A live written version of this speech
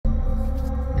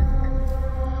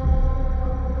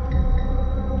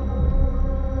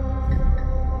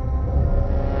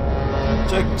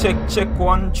check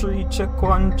 1 3, check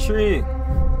 1 3.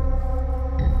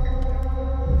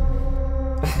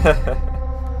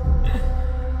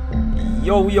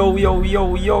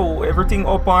 Yo, everything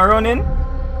up and running.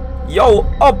 Yo,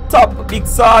 up top, Big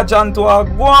Sergeant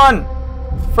Wagwan.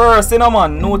 First, you know,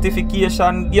 man,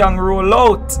 notification gang roll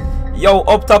out. Yo,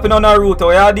 up top in on our route,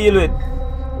 how you deal with?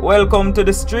 Welcome to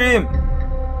the stream.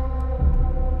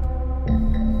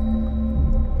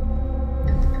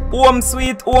 Home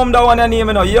sweet home, that one your name,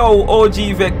 you know. Yo,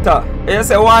 OG Vector. You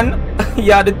say one?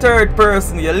 You're the third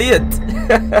person, you're late.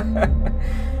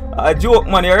 A joke,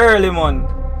 man, you're early, man.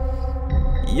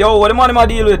 Yo, what the man I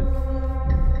deal with?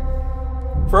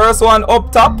 First one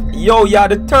up top. Yo, you're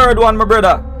the third one, my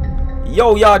brother.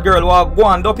 Yo, yard girl, walk go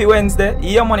on Duppy Wednesday.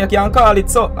 Yeah, man, you can call it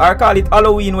so. Or call it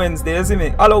Halloween Wednesday, you see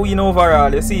me? Halloween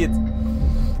overall, you see it?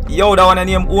 Yo, that one I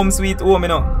name Home Sweet Home, you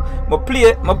know. I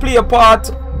play a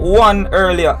part 1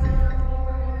 earlier.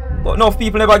 But enough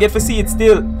people never get to see it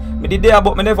still. Me did there,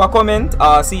 but me never comment.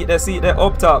 See it there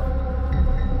up top.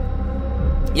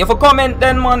 You have to comment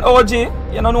then, man, OG.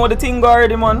 You don't know the thing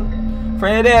already, man.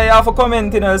 From there, you have to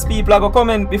comment, you know, as people are going to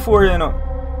comment before, you know.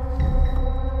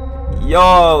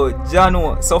 Yo,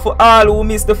 Jano. So for all who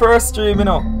missed the first stream, you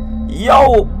know.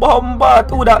 Yo, Bomba,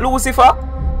 who that Lucifer?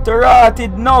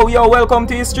 Terated now. Yo, welcome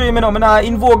to your stream, you know. I'm not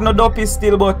invoke no Duppy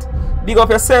still, but big up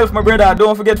yourself, my brother.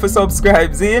 Don't forget to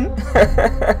subscribe, in.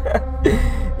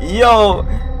 Yo,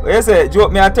 what you say?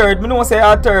 Joke me a third. Me know say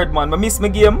a third, man. I miss my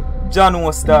game.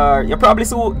 Jano star. You probably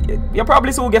so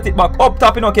get it back. Up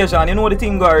top in occasion. You know the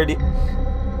thing already.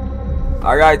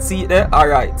 Alright, see it there?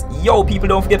 Alright. Yo, people,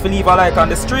 don't forget to leave a like on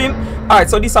the stream. Alright,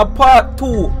 so this is part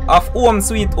 2 of Home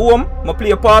Sweet Home. I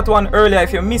play part 1 earlier.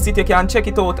 If you missed it, you can check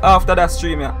it out after that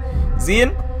stream, yeah.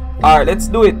 Zine? Alright, let's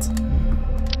do it.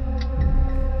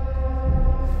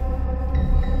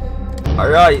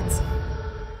 Alright.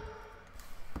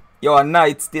 Yo, a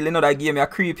night still, you know, that game is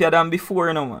creepier than before,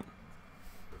 you know, man.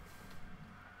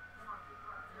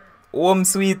 Home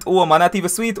Sweet Home, and not even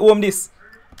Sweet Home this.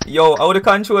 Yo, how to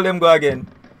control them go again?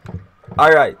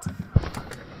 Alright.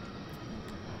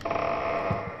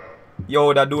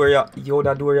 Yo, that door ya. Yo,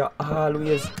 that door ya.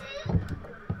 Always.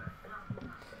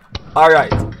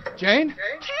 Alright. Jane?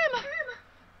 Tim!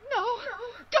 No!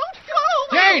 Don't go!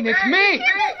 Jane, it's me!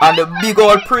 And the big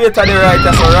old prater there right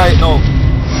there, so right now.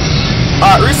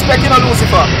 Respect, you know,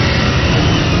 Lucifer.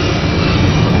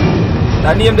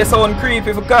 That name they sound creepy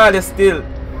if you call it still.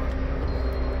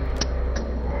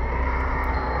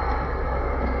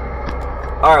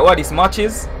 Alright, what this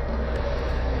matches?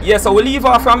 Yeah, so we leave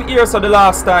off from here, so the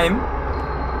last time.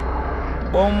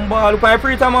 Bomba, look at the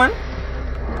preacher, man.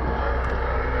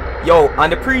 Yo,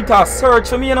 and the preacher search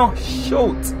for me, you know.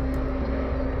 Shoot.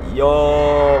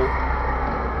 Yo.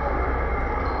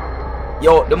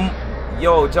 Yo,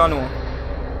 Jano.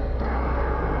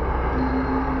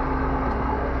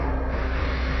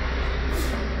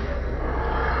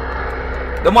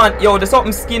 The man, yo, there's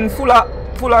something skin full of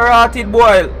rotted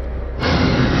boil.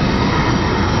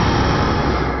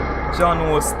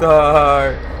 Jano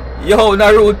star. Yo,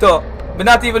 Naruto. Me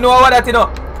not even know what that, you know.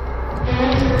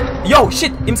 Yo,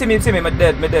 shit. Him see me. Me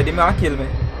dead. He might kill me.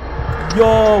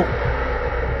 Yo,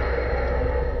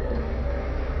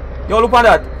 look at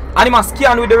that. Animal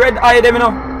scan with the red eye, them, you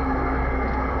know.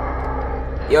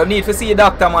 You need to see a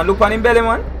doctor, man. Look on him belly,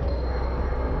 man.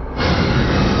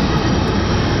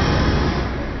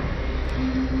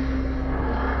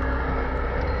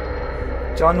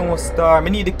 Jano star.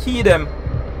 Me need to key them.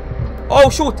 Oh,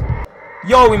 shoot.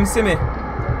 Yo, him see me.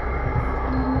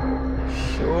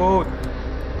 Shoot.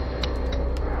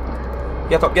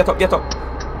 Get up.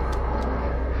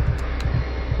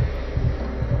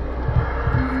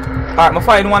 Alright, I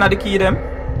find one of the key them.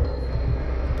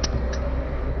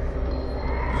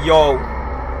 Yo,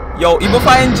 if I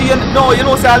find Jane, no, you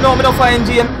know, say I know me don't find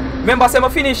Jane. Remember, say I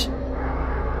finish.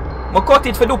 I cut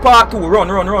it for do part 2. Run.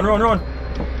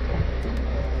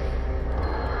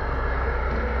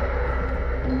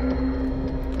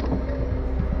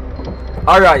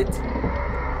 Alright.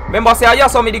 Remember, say I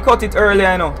saw me cut it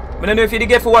earlier, you know. I don't know if you did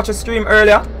get to watch a stream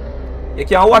earlier. You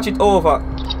can watch it over.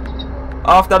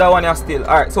 After that one, you're still.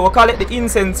 Alright, so we'll call it the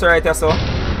incense right here, so.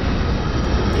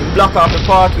 You block off the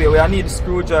pathway where I need the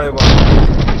screwdriver.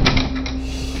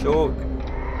 Shoot.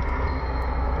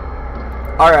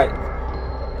 Alright.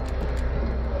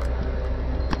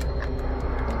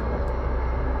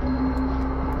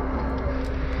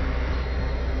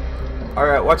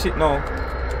 Alright, watch it now.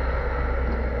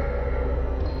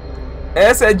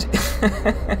 I said,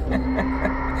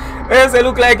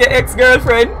 look like your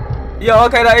ex-girlfriend. Yo,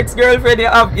 what kind of ex-girlfriend you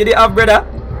have, brother?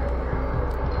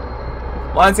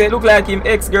 One say look like him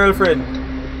ex-girlfriend.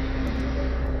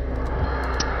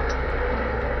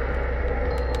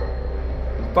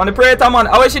 From the Prater, man.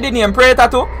 How she did name Prater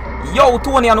too? Yo,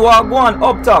 Tony and Wagwan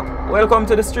up top. Welcome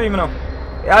to the stream, you know.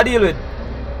 Yeah, I deal with.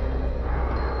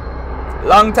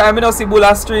 Long time I don't see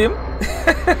Bulla stream.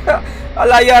 I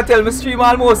like you tell me stream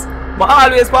almost. I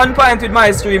always on point with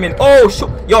my streaming. Oh, shoot.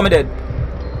 Yo, me dead.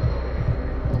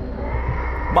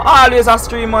 I always a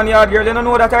stream on yard, girl. You don't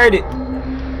know that already.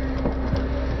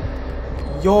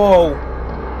 Yo.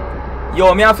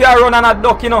 Yo, me have to run on a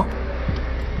duck, you know.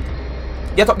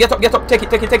 Get up, get up, get up. Take it,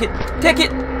 take it, take it. Take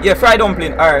it. Yeah, fried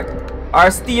dumpling. Alright. Or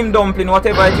steamed dumpling,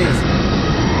 whatever it is.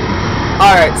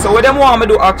 Alright, so what them want me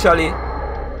do actually?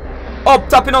 Up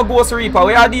top in a Ghost Reaper,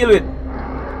 where I deal with?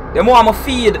 Them want me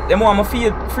feed. Them want me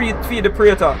feed the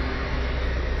Prater.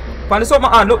 Find this up my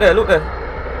hand, look there, look there.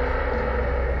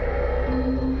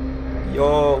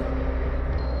 Yo.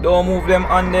 Don't move them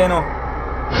hand there no.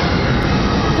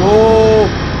 Whoa.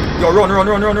 Yo, run.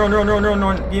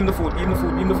 Give him the food, give him the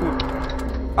food, give him the food.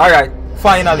 Alright,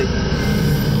 finally.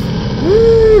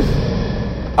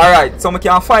 Alright, so I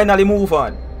can finally move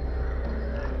on.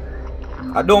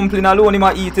 A dumpling alone him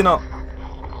a eating up.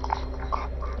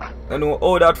 You know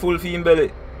how that full feed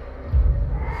belly.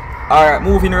 Alright,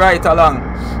 moving right along.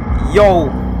 Yo.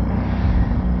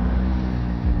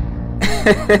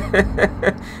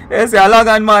 You see a long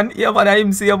hand man. Yeah man,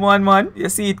 I see him one man. You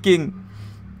see it king.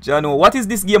 Do you know what is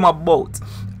this game about?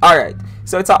 Alright,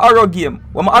 so it's a horror game.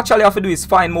 What I actually have to do is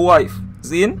find my wife.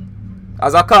 Zin?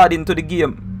 As according to the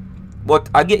game. But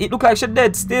I get it look like she's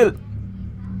dead still.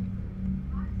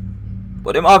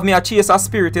 But them have me a chase a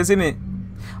spirit, you see me?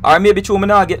 Or maybe through me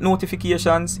now get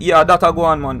notifications. Yeah, that a go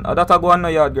on man. That a go on no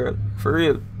yard girl. For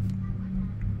real.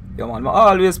 Yeah man, I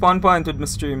always on point with my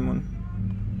stream man.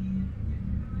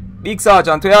 Big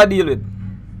Sergeant, where I deal with?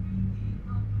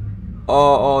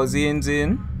 Oh,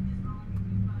 Zin.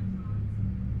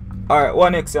 Alright,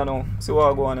 what next you know? See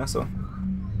what I go on here so.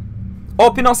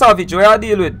 Up in a Savage, where I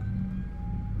deal with?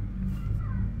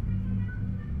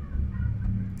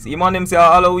 See man, them say a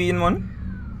Halloween man.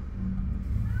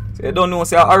 So you don't know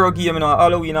say a horror game, you know,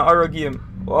 Halloween a horror game.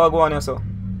 What I go on here so?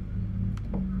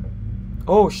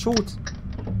 Oh shoot.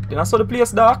 Then I saw the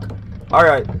place dark.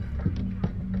 Alright.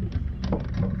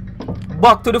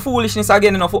 Back to the foolishness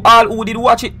again, you know, for all who did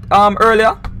watch it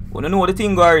earlier. You know the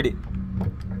thing already.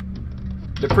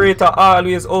 The Prater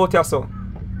always out here so.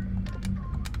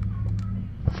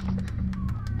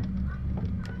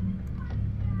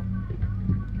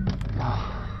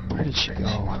 Where did she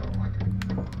go?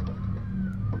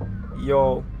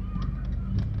 Yo.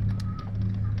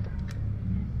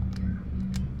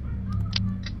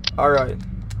 Alright.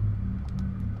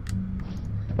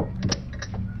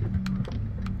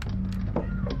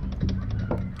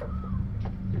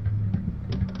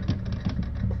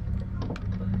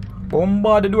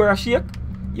 Bomba the door a shake.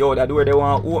 Yo, that door they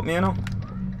want to open me, you know.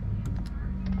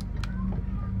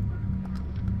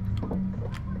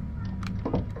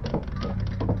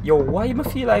 Yo, why me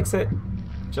feel like say,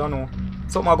 Jono,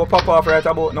 something I go pop off right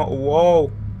about now.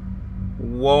 Whoa.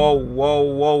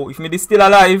 Whoa. If me this still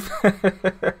alive.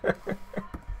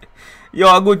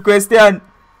 Yo, a good question.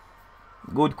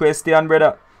 Good question,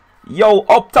 brother. Yo,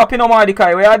 up top in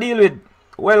Mordecai, where I deal with?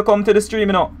 Welcome to the stream,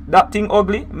 you know. That thing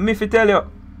ugly, me fi tell you.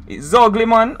 It's ugly,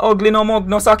 man. Ugly, no mug,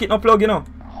 no socket, no plug, you know.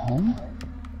 Home?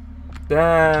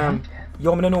 Damn.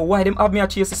 Yo, I don't know why them have me a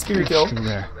chase the spirit, yo.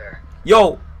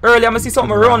 Yo, earlier I see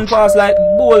something run past like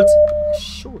bolt.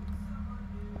 Shoot.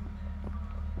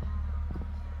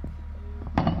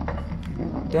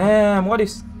 Damn, what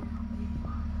is?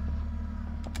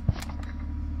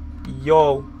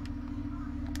 Yo.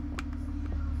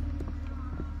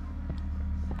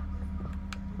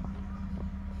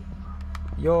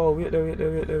 Yo, wait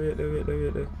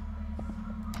there.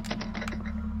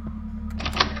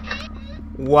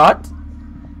 What?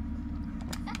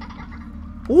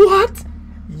 What?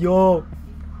 Yo.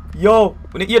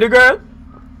 When you hear the girl?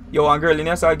 Yo, and girl in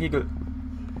here saw giggle.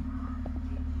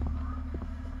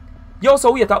 Yo,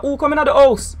 so wait, who coming at the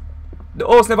house? The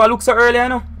house never looked so early, you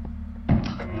know?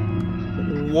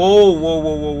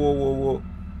 Whoa.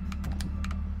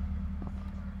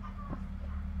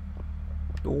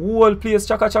 The whole place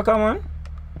chaka man.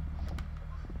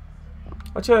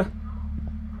 Watch here.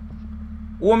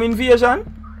 Home invasion.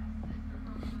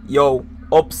 Yo,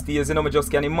 upstairs, you know, I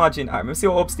just can imagine. Alright, let me see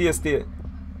how upstairs stay.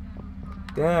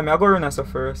 Damn, I go run that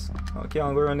first. Okay,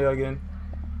 I'll go run there again.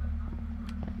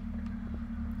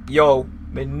 Yo,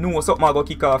 I know something I go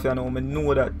kick off, you know. I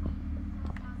know that.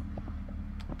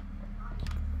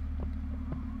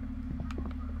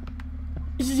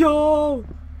 Yo!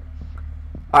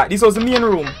 Alright, this was the main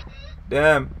room.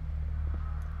 Damn.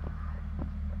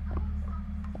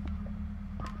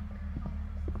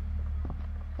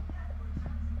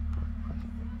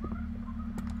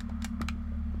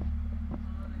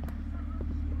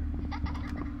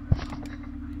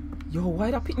 Yo,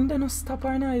 why that pitting there no stop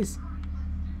our nice?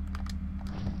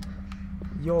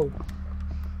 Yo.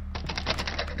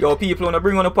 Yo, people wanna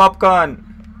bring on the popcorn.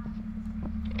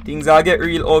 Things are get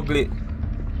real ugly.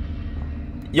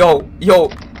 Yo,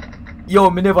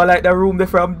 me never like the room there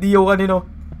from day one, you know.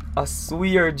 I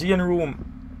swear, Jane room.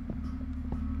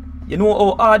 You know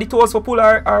how hard it was for pull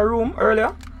our room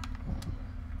earlier?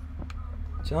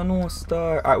 Jano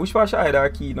star. Alright, which part should I hide our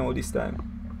key now this time?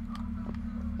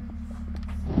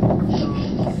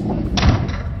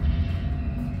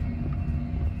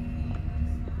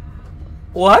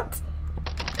 What?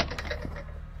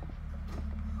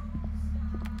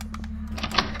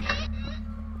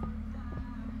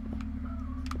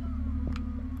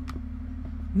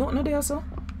 Nothing there, sir.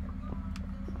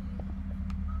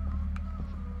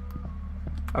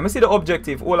 Let me see the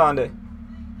objective. Hold on there.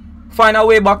 Find a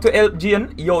way back to help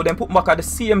Jane. Yo, them put back at the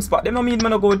same spot. Them no mean me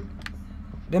no good.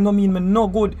 Them no mean me no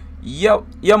good. Yeah,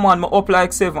 man, me up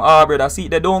like 7. Ah, brother, see,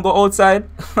 they don't go outside.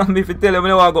 If you tell them, I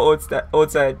don't want to go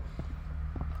outside.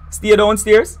 Stay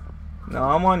downstairs?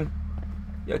 Nah, man.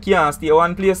 You can't stay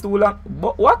one place too long.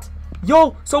 But what?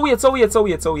 Yo, so wait.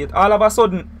 All of a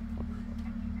sudden,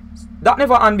 that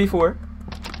never happened before.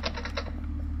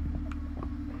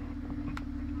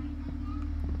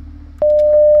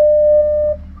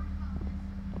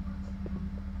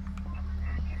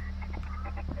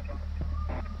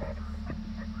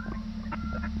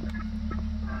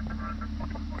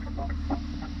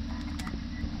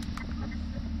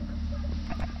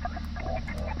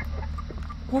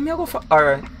 How me I go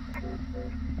alright.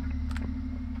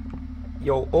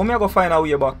 Yo, how me I go find a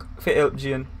way back for help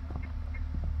Jane?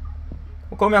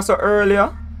 I come here so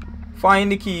earlier. Find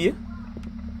the key.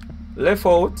 Left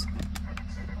out.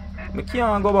 Me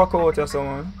can't go back out here, so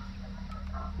man.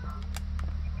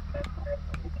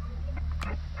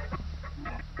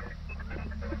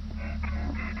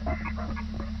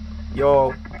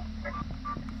 Yo.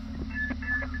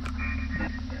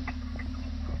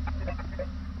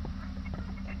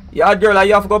 Yeah, girl,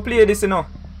 you have to go play this, you know.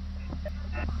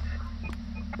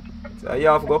 So you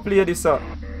have to go play this, sir.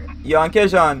 You and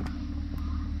Kejan.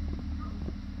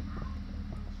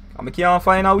 I can't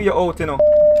find a way out, you know.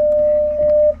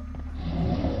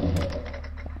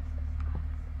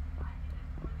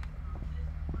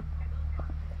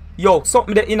 Yo,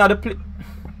 something there in the place.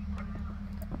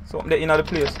 Something there in the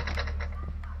place.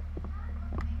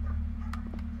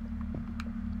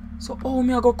 So, oh,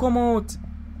 me I go come out.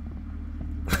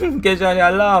 Kejan,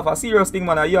 you laugh. A serious thing,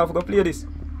 man. You have to go play this.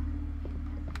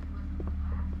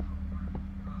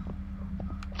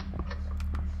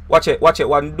 Watch it.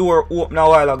 One door opened a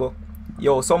while ago.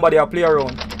 Yo, somebody a play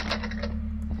around.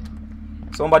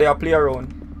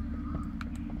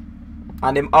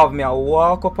 And them have me a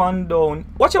walk up and down.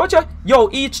 Watch it. Yo,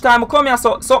 each time I come here,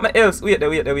 so something else. Wait there.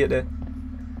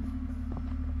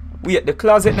 Wait, the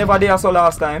closet never there so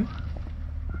last time.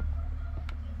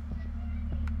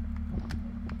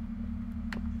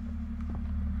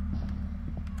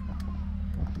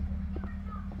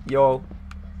 Yo.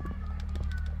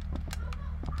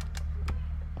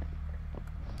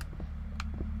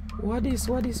 What this?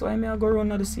 Why me I go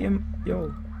run at the same?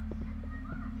 Yo.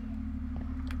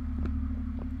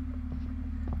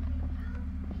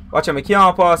 Watch me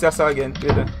can't pass this again.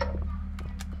 Wait there.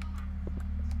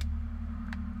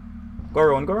 Go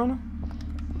run.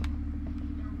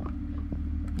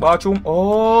 Bathroom.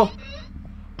 Oh.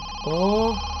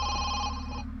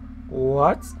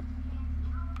 What?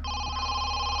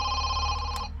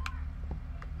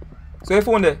 So your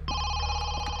phone there?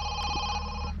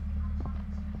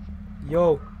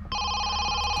 Yo.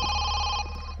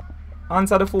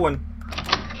 Answer the phone.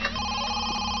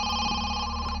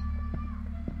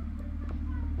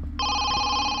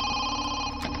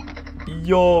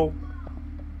 Yo.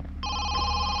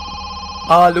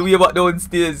 All the way back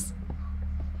downstairs.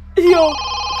 Yo.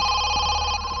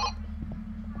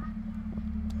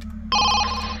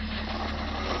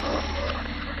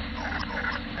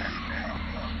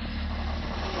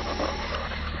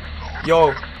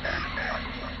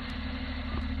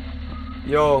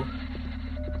 Yo.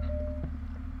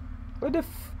 What the f...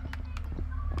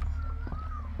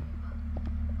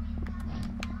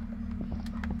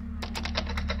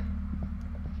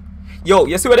 Yo,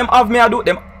 you see what them have me I do?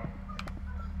 Them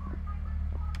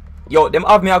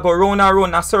have me I go round and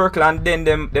round a circle and then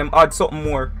them add something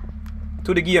more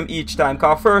to the game each time.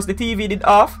 Cause first the TV did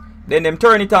off, then them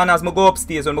turn it on as me go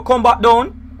upstairs. When me come back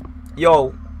down,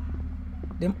 yo,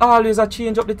 them always a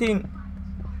change up the thing.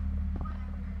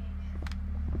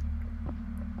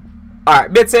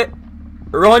 Alright, Betsy,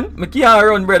 run. Me can't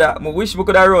run, brother. I wish we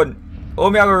could have run. How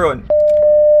me I go run?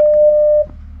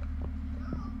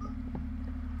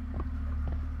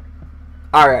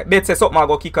 Alright, bet say something I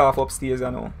go kick off upstairs,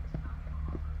 you know.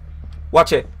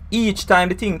 Watch it. Each time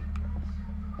the thing.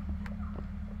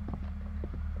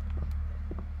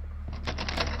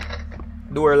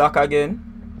 Door lock again.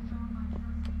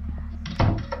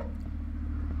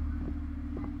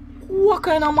 What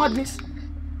kind of madness?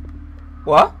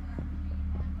 What?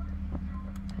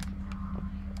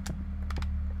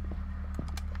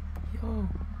 Yo.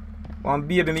 One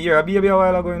baby me hear a baby a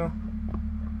while ago, you know.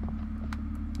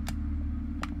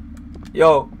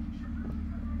 Yo.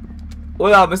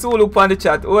 Hold on, I still look on the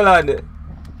chat. Hold on there.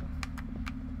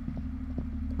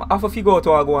 I have to figure out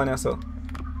how I go on here, so.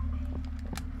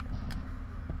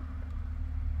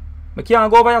 I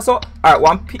can't go over here, so. Alright,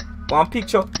 one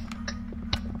picture.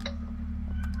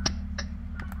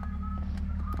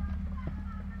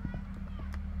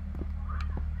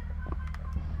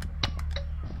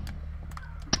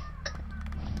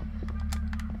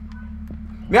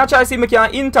 Me I try to see if I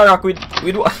can interact with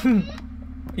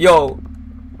yo.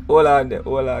 Hold on there.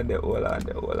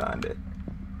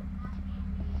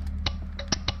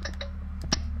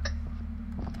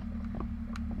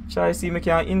 Try to see if I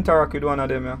can interact with one of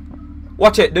them, yeah.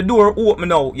 Watch it, the door open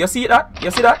now. You see that?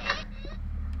 You see that?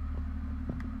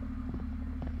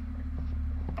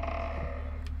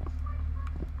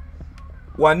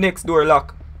 One next door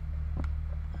lock.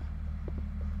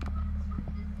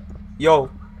 Yo.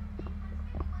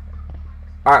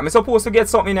 Alright, I'm supposed to get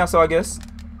something here, so I guess.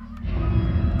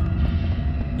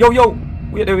 Yo.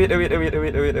 Wait there.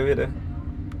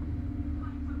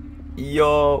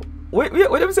 Yo. Wait,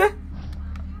 what did I say?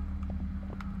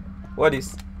 What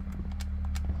is?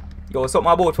 Yo,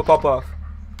 something about for pop off.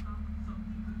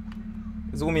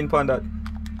 Zoom in on that.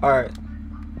 Alright.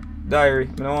 Diary,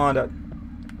 I don't want that.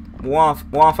 I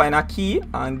want to find a key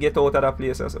and get out of that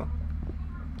place also.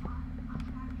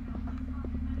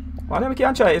 Why don't we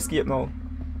can't try to escape now?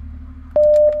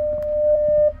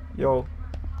 Yo.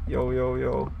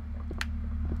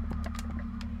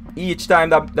 Each time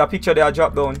that picture there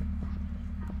drop down.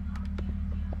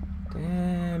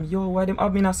 Damn, yo, why them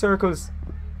have me in a circles?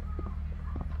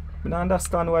 I don't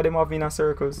understand why them have me in a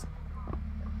circles.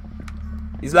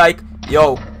 It's like,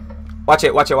 yo, watch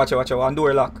it. One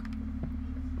door lock.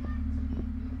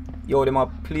 Yo, them a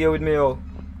play with me, yo.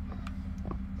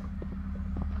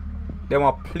 Them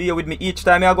a play with me each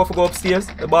time I go upstairs.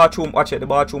 The bathroom, watch it, the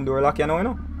bathroom door lock, you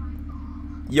know?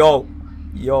 Yo.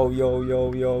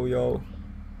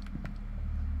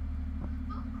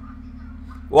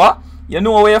 What? You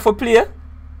know where you have to play?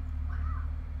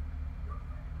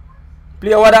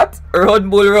 Play what that? Run,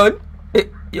 bull, run. Hey,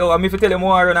 yo, I'm if you tell them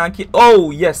more run and kill.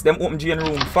 Oh, yes, them open Jane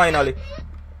room, finally.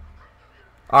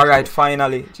 Alright,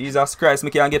 finally. Jesus Christ,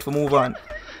 me can't get to move on.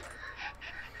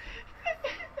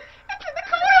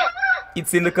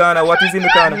 It's in the corner. What is in the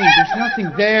corner? There's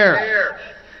nothing there.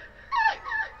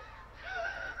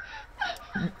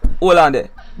 Hold on there.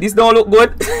 This don't look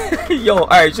good. Yo,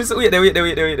 alright, just wait there. Wait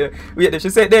there. She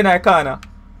said there in the corner.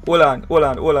 Hold on.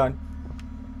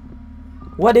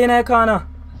 What there in the corner?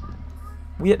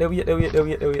 Wait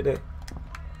there.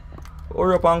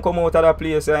 Hurry up and come out of that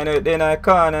place. I know there in the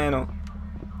corner, you know.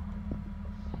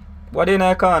 What there in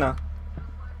the corner?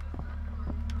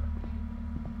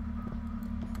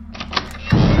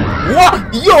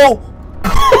 What? Yo!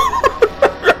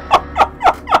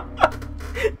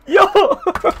 Yo,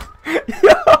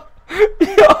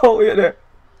 wait there.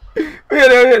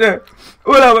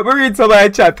 Hold on, let me read some of my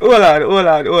chat. Hold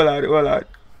on.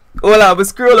 But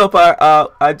scroll up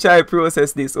and try to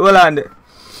process this. Hold on there.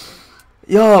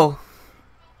 Yo,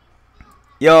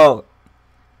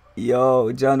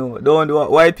 Jano, don't do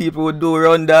what white people would do,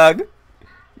 run dog.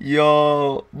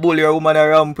 Yo, bull your woman a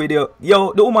ramp with you.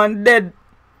 Yo, the woman dead.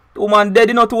 You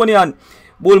know, Tony.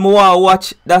 Bull, me want to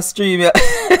watch that stream, yeah.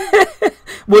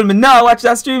 Bull, me now watch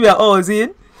that stream, yeah. Oh, see?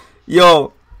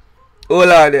 Yo. Hold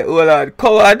on.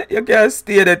 Coward, you can't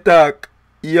stay the talk.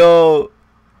 Yo.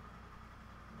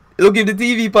 Look at the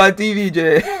TV part TV,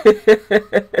 Jay.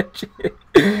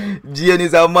 Jane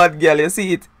is a mad girl, you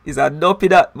see it? It's a duppy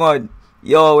that man.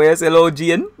 Yo, where's hello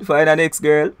Jane? Find the next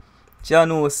girl.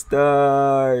 Channel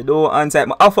star. Don't answer.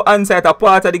 I have to answer it a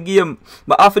part of the game.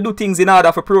 But I have to do things in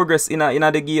order for progress in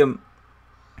the game.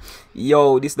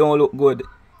 Yo, this don't look good.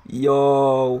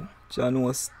 Yo,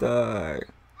 channel star.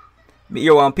 Me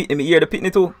hear one pitney, me hear the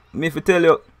pitney too. Me if tell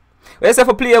you. What you say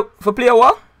for play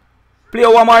what? Play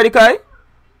one Mordecai?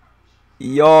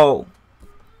 Yo.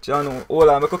 Channel. Hold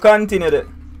on, I could continue there.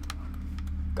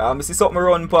 Cause I see something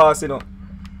run past, you know.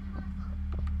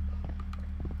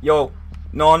 Yo.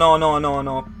 No.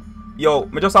 Yo,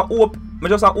 me just a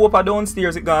open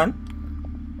downstairs it gone.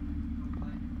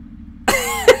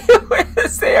 Where you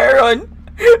say I run?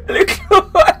 Look like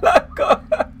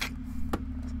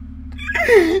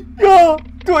yo,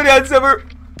 20 and 7.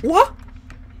 What?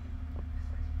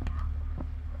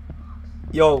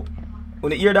 Yo,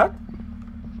 wanna hear that?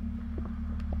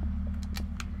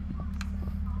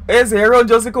 Hey, say run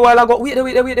just a while ago. Wait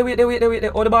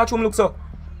there. How the bathroom looks so?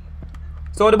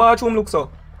 So how the bathroom looks so?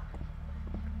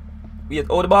 Wait,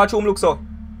 how the bathroom looks so?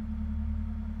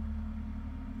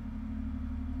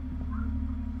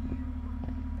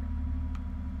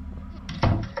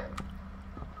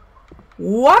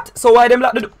 What? So why them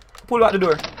lock the pull back the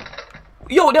door?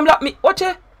 Yo, them lock me. Watch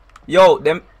it. Yo,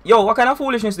 what kind of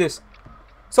foolishness this?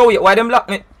 So wait, why them lock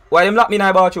me? Why them lock me in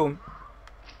the bathroom?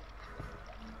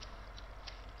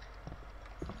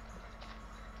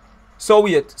 So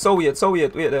wait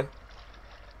there.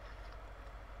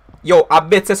 Yo, I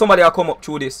bet say somebody will come up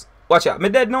through this. Watch out, me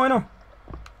dead now, you know.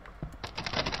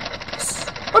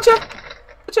 Watch it.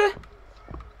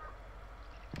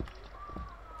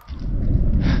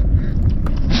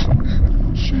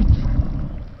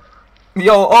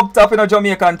 Yo, up top in a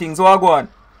Jamaican things, what go on?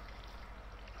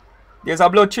 There's a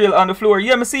blood trail on the floor.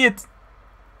 Yeah, me see it.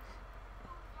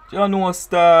 You know,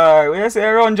 star. Where you say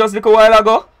run just like a while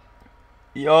ago?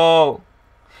 Yo.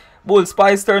 Bull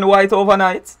spice turn white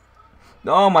overnight.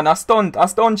 No man, a stunt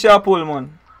chapel,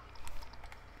 man.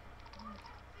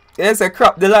 You say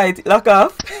crap the light, lock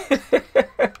off.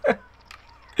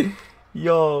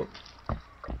 Yo.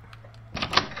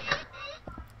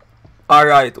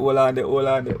 Alright, hold on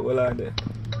there.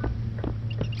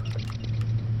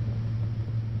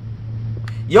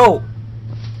 Yo!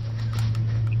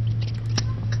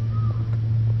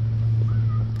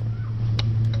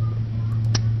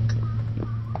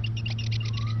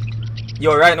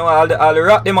 Yo, right now, I'll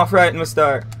rock them off right in the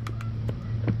start.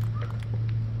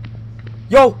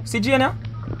 Yo, see Gina?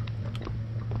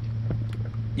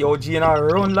 Yo, Gina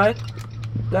run like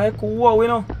wow, you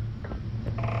know.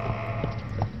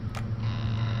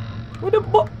 What the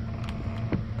butt?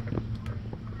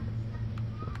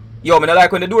 Yo, me not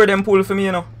like when the door them pull for me,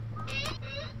 you know.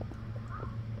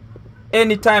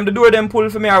 Anytime the door them pull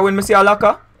for me or when me see a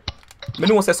locker, me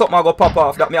know say something go pop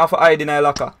off that me have to hide in a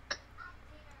locker.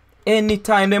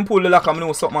 Anytime them pull the locker, me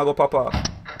know something go pop off.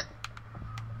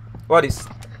 What is?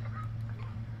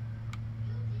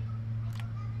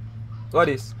 What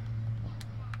is?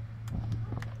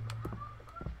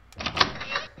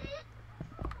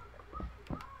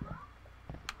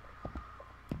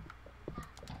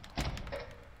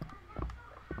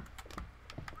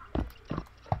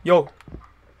 Yo.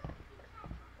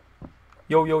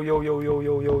 Yo.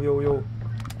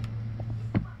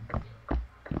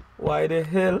 Why the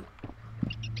hell?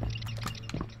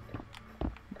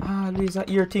 These are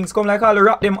ear things. Come like all the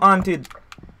wrap them haunted.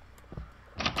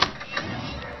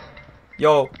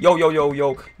 Yo. Yo,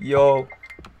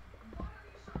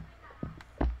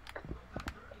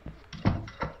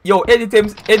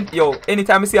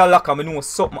 anytime I see a locker, I know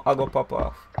something I go pop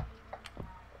off.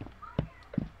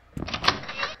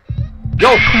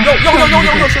 Yo,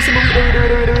 just see me.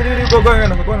 Wait. Go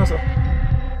on, sir.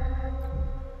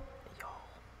 Yo.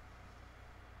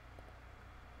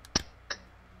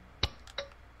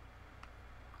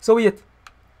 So wait.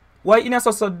 Why in here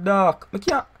so dark? I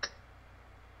can't.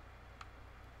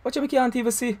 What you can't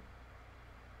even see?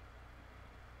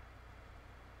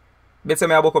 Bet say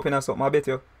me I woke up in or something, I bet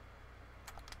you.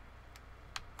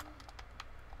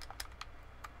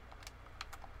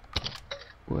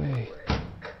 Wait.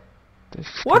 This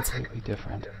is what? Completely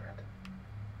different.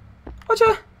 What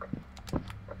you?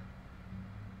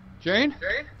 Jane,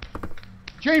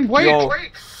 wait! Yo.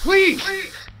 Please!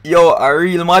 Yo, a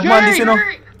real madman this, you know?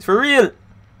 It's for real.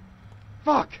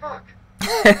 Fuck!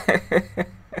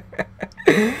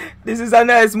 This is a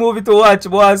nice movie to watch,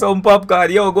 boy. Some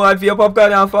popcorn. Yo, go out for your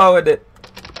popcorn and forward it.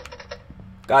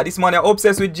 God, this man is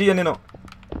obsessed with Jane, you know.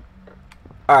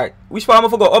 Alright, which part I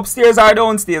forgot? Upstairs or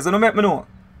downstairs? You don't make me know.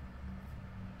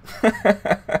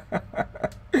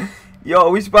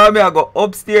 Yo, which part I go?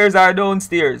 Upstairs or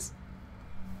downstairs?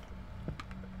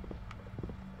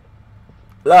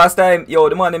 Last time, yo,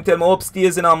 the man them tell me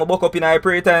upstairs, you know, I'm buck up in a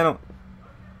prayer time, you know.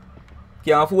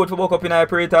 Can't afford to buck up in a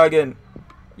prayer again.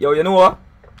 Yo, you know what?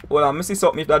 Hold on, let me see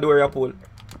something if that door you pull.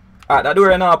 Alright, that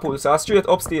door you not pull, so straight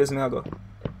upstairs me I go.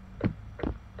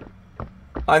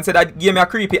 And say that gave me a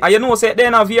creepy. And you know say they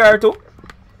in a VR too?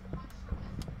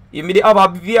 If me have a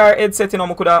VR headset, you know,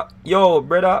 I could have. Yo,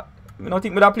 brother, I don't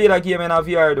think I play that game in a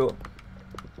VR though.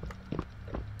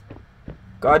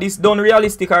 Cause this done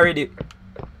realistic already.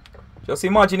 Just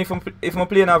imagine if I'm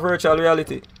playing a virtual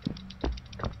reality.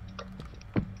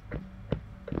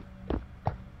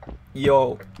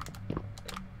 Yo.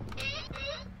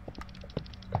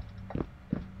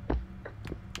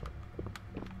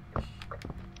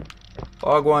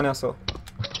 Oh, go on here, so.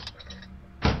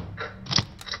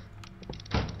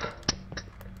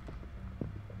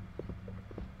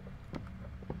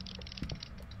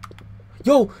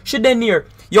 Yo, she then near.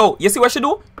 Yo, you see what she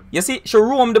do? You see, she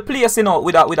roam the place, you know,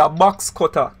 with a box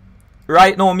cutter.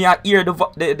 Right now, me I hear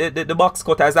the box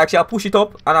cutter. It's like she push it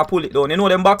up and I pull it down. You know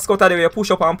them box cutter they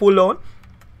push up and pull down?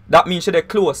 That means she they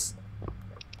close.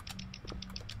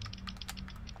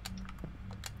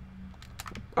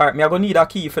 Alright, me I gonna need a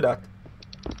key for that.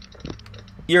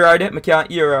 Hear her there? Me can't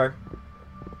hear her.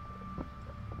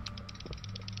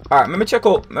 Alright, let me check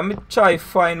out. Let me try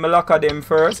find my locker them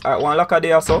first. Alright, one locker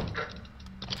there so.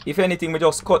 If anything, me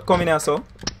just come in here so.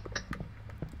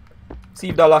 See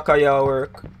if the locker here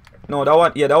work. No, that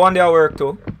one, yeah, that one there work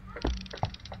too.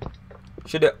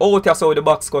 Should they out here so with the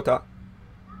box cutter?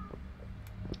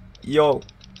 Yo.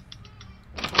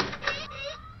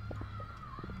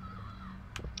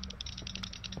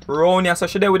 Round here so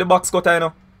should they with the box cutter, you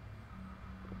know?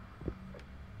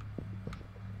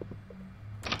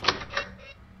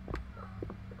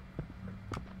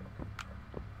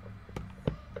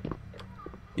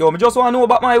 Yo, me just want to know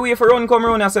about my way for run come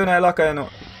round here so when I lock her, you know.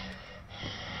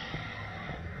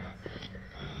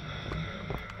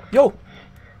 Yo!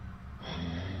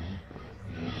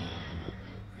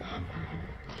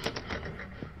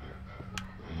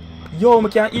 Yo, me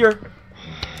can't hear.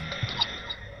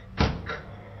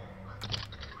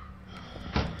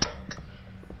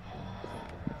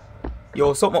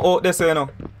 Yo, something out there, so you know.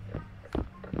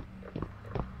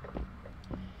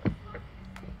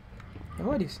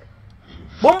 What is this?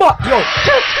 Bomba! Yo!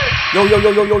 Yo.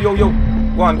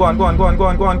 Go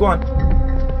on.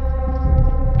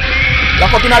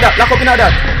 Lock up in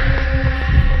that.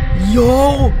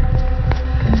 Yo!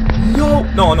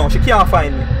 No, she can't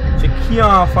find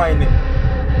me.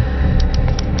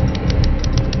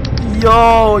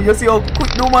 Yo, you see how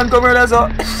quick the man come here, so?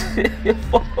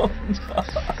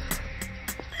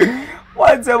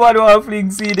 Once somebody want to fling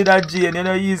seed in that Jane, you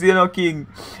know, easy, you know, king.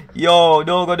 Yo,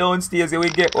 don't go downstairs, you will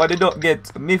get what the duck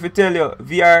get. Me if tell you,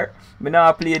 VR, me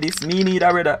not play this, me need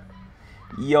a brother.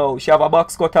 Yo, she have a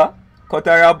box cutter. Cut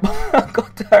her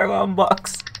one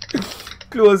box.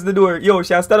 Close the door. Yo,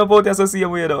 she stand up out here so see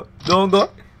him way though. Don't go.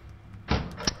 I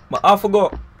have to go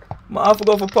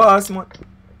for pass, man.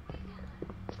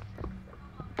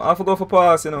 I have to go for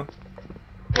pass, you know.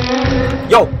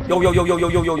 Yo.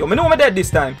 Me know I'm dead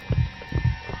this time.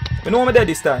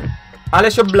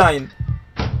 Unless you're blind.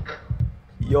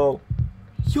 Yo,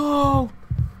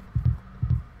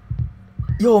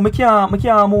 me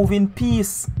can't move in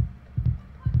peace.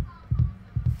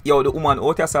 Yo, the woman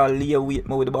out here saw lay wait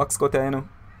me with the box cutter, you know.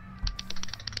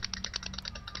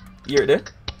 Hear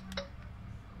that?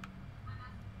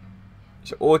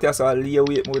 She out here saw lay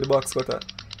wait me with the box cutter.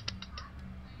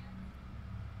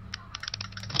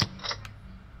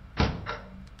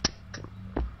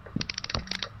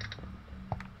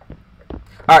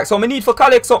 Alright, so I need to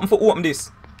collect something for open this.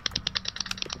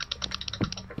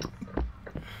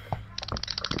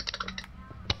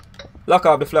 Lock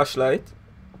off the flashlight.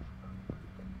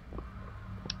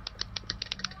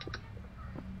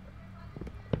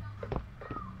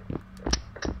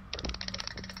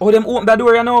 Oh, them open that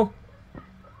door, you know.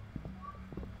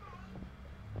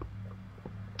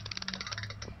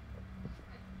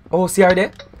 Oh, see her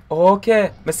there?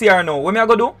 Okay. I see her now. What me I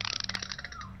go do?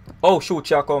 Oh, shoot,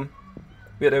 she come.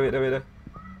 Wait there.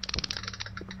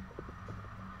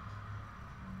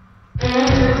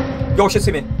 Yo, she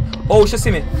see me. Oh, she see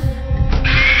me.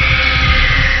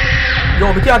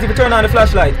 Yo, we can't even turn on the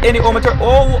flashlight.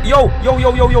 Oh, yo.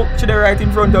 She there right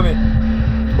in front of me.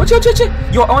 Watch. Yo,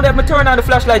 I want to have me turn on the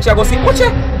flashlight. She go see. Watch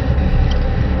it.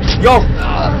 Yo.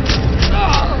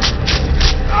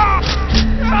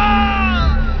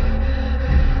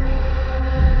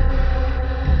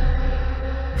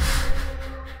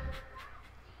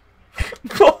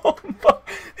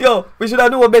 Yo, we should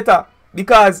have known better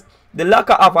because the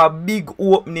locker have a big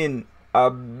opening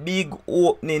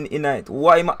in it.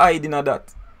 Why am I hiding at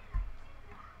that?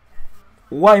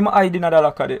 Why am I hiding at the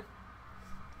locker there?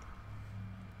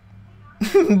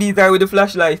 Beat her with the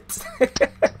flashlight.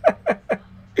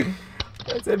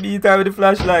 Let's say beat her with the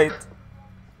flashlight.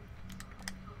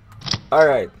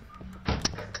 Alright,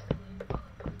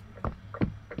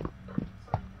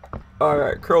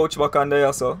 crouch back on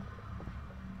there so.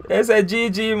 It's a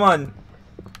GG, man.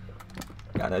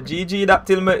 Gonna GG that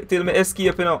till me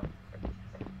escape, you know.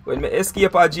 When me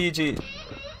escape a GG.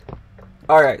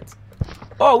 Alright.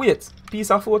 Oh wait, piece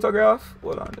of photograph.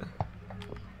 Hold on there.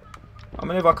 I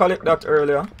never collect that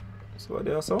earlier. So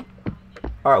there so.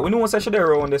 Alright, we know she there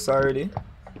around this already.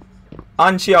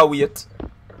 And she a wait.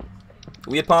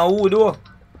 Wait on who though?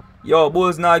 Yo,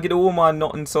 Bulls not give the woman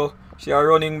nothing, so she a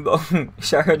run him down.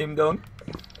 She a run him down.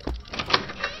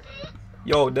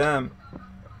 Yo, damn.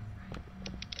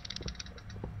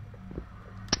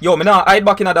 Yo, me now hide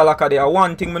back in the locker there.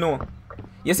 One thing me know.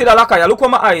 You see the locker here? Look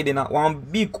where I hide in. One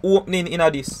big opening in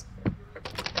this.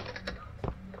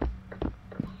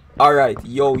 Alright,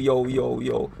 yo.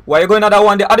 Why you going to that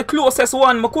one? They are the closest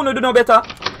one. I couldn't do no better.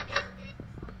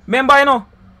 Remember, you know?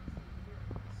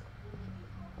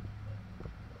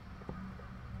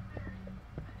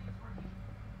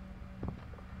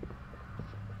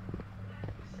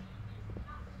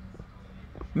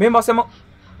 Remember, say, yo.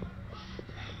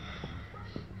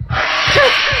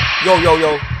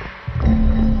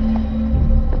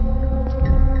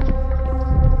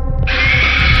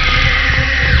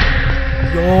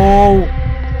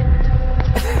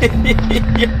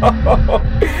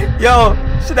 Yo,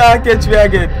 she don't catch me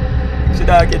again.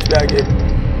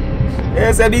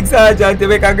 It's a big sergeant to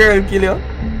make a girl kill you.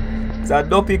 It's a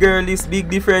Duppy girl, this big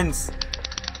difference.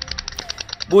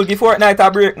 Bull give Fortnite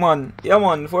a break, man. Yeah,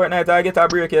 man, Fortnite I get a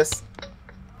break, yes.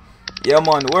 Yeah,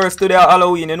 man, worse to the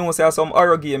Halloween, you know, say some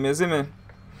horror game, you see me?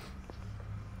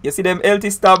 You see them healthy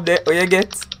stab there, what you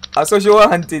get? I saw you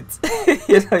want it.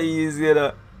 You know, easy, you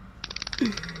know.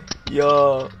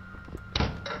 Yo.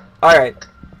 Alright.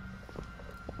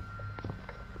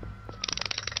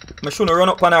 I shouldn't run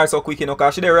up on her so quick, you know,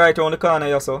 because she's right around the corner,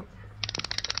 you so.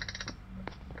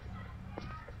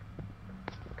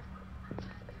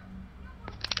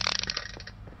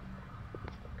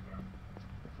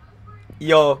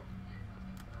 Yo.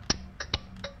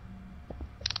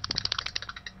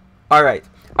 Alright,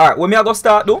 when me I go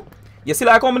start though, you see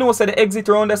like how me know say the exit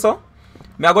around there so?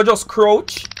 Me I go just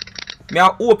crouch. Me I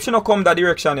hope she not come that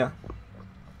direction here.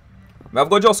 Me I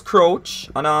go just crouch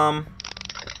and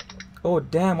oh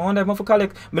damn, I wonder if I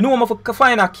collect. Me know I to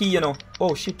find a key, you know.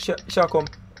 Oh shit, she come.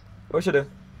 Where she there?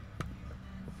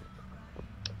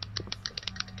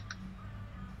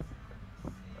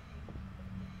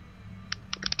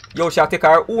 Yo, she'll take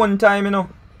her own time, you know.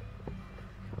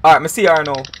 Alright, me see her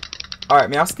now. Alright,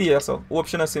 me I stay here, so hope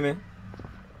she not see me.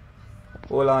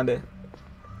 Hold on there.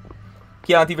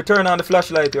 Can't even turn on the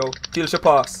flashlight, yo, till she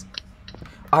pass.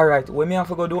 Alright, where me have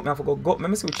to go do? Me have to go. Let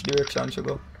me see which direction she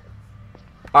go.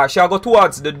 Alright, she'll go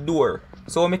towards the door.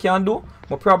 So what me can do?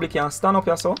 I probably can stand up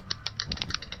here, so.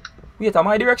 Wait, am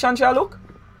I direction she'll look?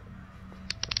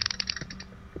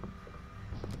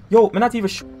 Yo, me not even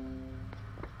sure.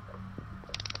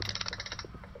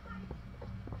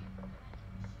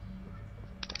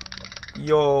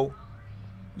 Yo.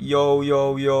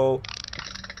 You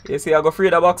see, I go free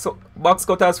the box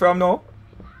cutters from now.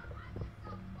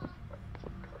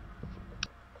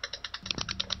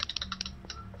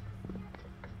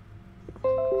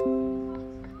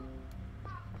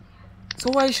 So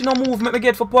why she not move? Make me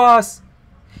get for pass.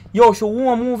 Yo, she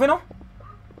won't move, you know?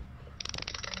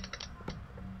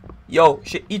 Yo,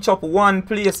 she each up one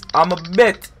place. I'm a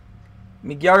bet.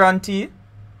 Me guarantee.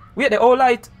 Wait there, all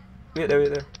light. Wait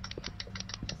there.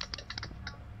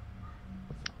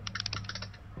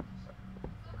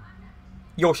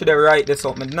 Yo, she there right there,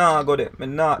 so me nah go there. Me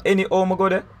nah. Any how me go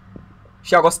there,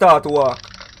 she go start to walk.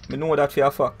 Me know that for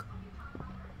a fact.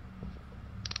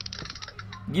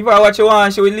 Give her what she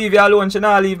want, she will leave you alone. She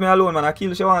not leave me alone, man.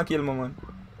 She want to kill me, man.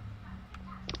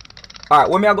 Alright,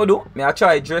 what me I go do? Me I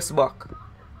try dress back.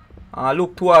 And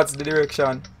look towards the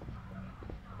direction.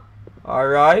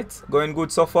 Alright, going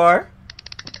good so far.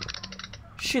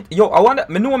 Shit, yo, I wonder,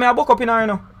 me know me I buck up in her, you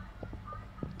know.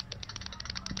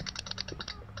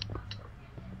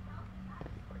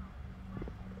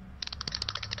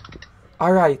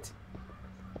 Alright.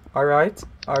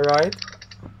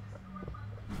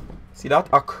 See that?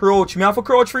 A crouch. Me have to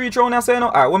crouch for each round, I say, no?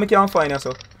 Alright, what me can find,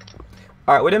 so?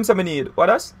 Alright, what them say me need? What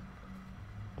else?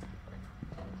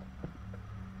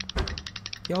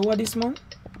 Yo, what this, man?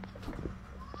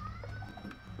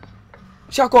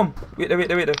 Shall come. Wait there. Me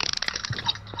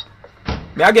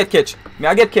I get catch.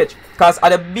 Cause at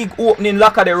the big opening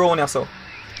locker there round here, so.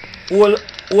 All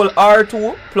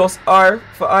R2 plus R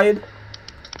for hide.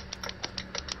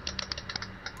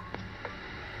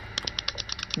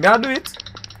 Me I do it.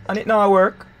 And it now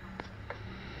work.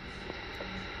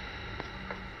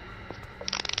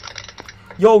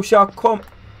 Yo, shall come.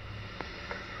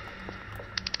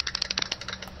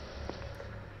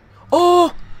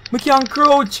 Oh, me can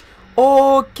crouch.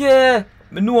 Okay.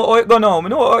 Me know how it go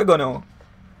now.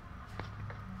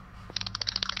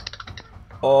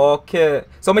 Okay.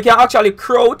 So me can actually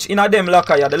crouch in a them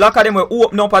locker here. The locker them will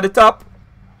open up at the top.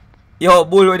 Yo,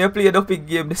 bull, when you play the big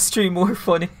game, the stream more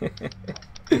funny.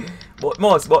 But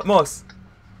must.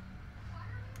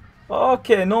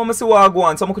 Okay, now I see what I go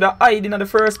on. So I could have hide in the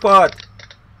first part.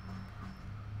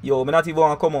 Yo, I not even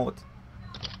want to come out.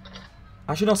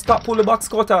 I should not stop pull the box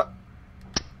cutter.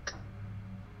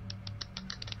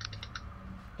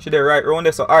 Should they right round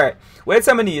there? So alright. Wait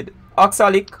some I need.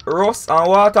 Oxalic, rust and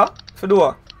water for do.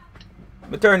 I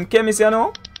turn chemist here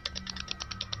now.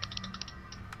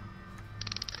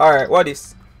 Alright, what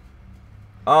is?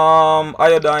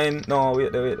 Iodine. No,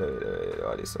 wait.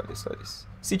 What is?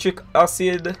 Citric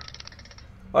acid.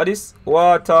 What is?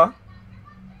 Water.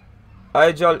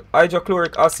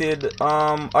 Hydrochloric acid.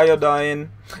 Iodine.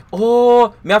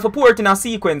 Oh, me have to pour it in a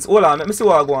sequence. Hold on, let me see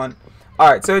what I go on.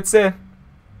 Alright, so it's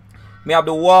me have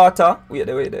the water. Wait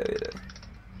there.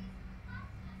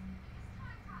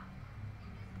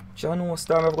 John no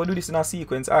star, I'm gonna do this in a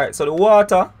sequence. Alright, so the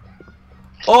water.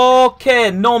 Okay,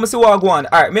 now me see what I go on.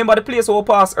 Alright, remember the place where we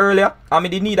passed earlier? And me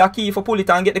did need a key for pull it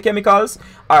and get the chemicals.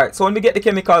 Alright, so when we get the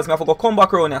chemicals, me have to go come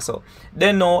back around here. So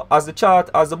then now, as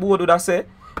the board would have say,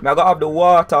 me I go have the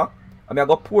water, and me I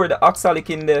go pour the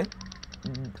oxalic in there,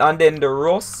 and then the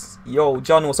rust. Yo,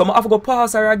 John, so I have to go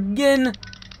pass her again.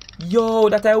 Yo,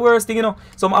 that's the worst thing, you know.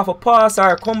 So I have to pass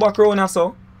her, come back around here,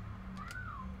 so.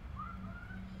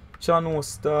 John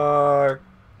star.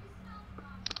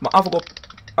 I have to go.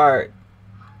 Alright.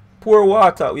 Pour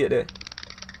water. Wait there.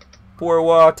 Pour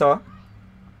water.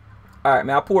 Alright,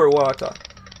 I pour water.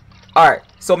 Alright,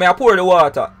 so I pour the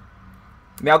water.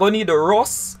 I go need the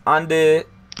rust and the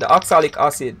oxalic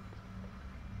acid.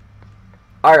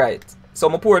 Alright,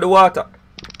 so I pour the water.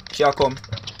 Shall come.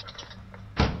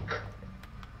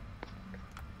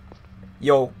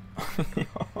 Yo.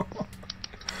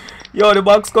 Yo, the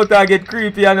box cutter get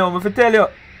creepy, I know. If I tell you,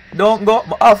 don't go.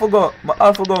 I forgot,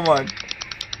 man.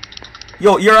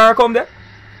 Yo, here I come there.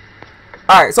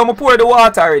 Alright, so I pour the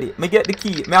water already. I get the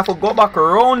key. I have to go back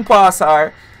around past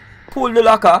her, pull the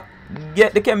locker,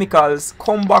 get the chemicals,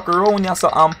 come back around here so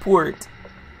and pour it.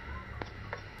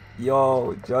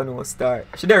 Yo, John will start.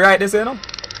 Should they write this, you know?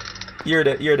 Here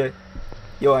there.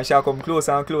 Yo, and she'll come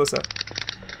closer and closer.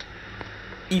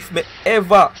 If me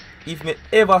ever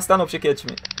stand up, she catch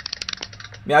me.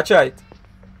 Me I try it.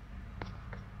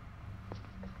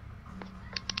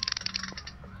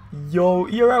 Yo,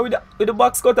 here I with the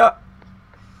box cutter.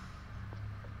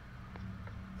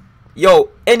 Yo,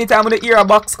 anytime when you hear a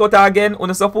box cutter again,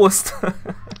 you're supposed to.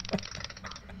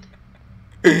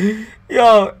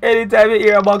 Yo, anytime you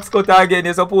hear a box cutter again,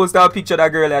 you're supposed to have a picture of that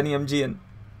girl named Jane.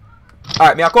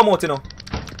 Alright, me I come out, you know.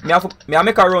 Me I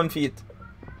make a run for it.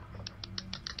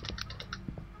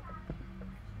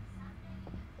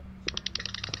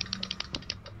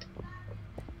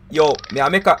 Yo,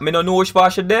 me no know which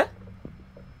part she there.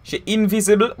 She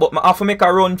invisible, but I have to make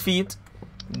a run for it.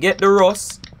 Get the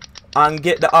rust and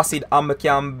get the acid, and I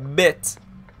can bet.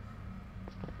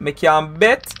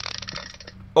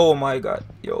 Oh my god,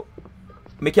 yo.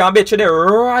 I can bet you there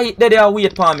right there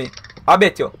wait for me. I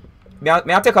bet you. Me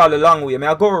I take all the long way.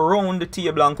 I go around the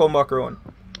table and come back around.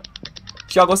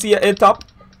 Shall I go see your head top?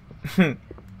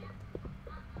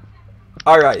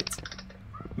 Alright.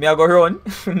 Me I go run.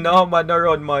 No man, no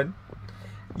run man.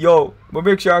 Yo, but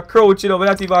make sure I crouch, you know, but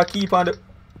not even keep on the.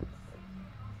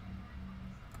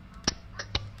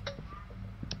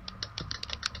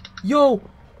 Yo,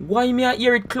 why me I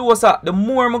hear it closer? The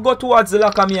more I go towards the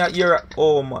locker, me I hear it.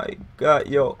 Oh my god,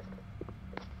 yo.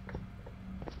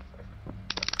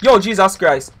 Yo, Jesus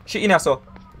Christ. She in here, so.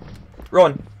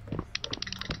 Run.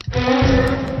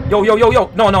 Yo.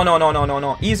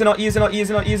 No. Easy now.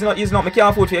 Me can't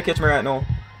afford for you to catch me right now.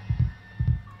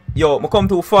 Yo, I come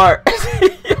too far.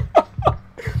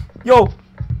 Yo,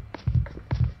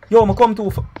 I come too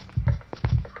far.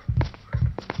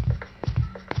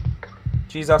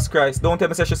 Jesus Christ, don't tell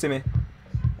me she see me.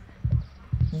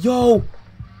 Yo.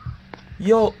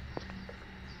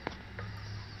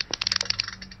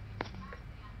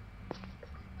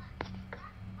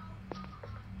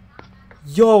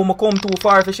 Yo, I come too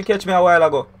far if she catch me a while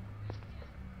ago.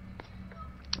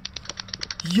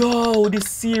 Yo, this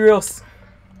serious.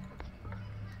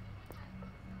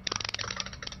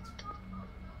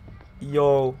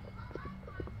 Yo.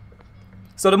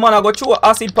 So the man I go through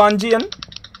acid pan Jane.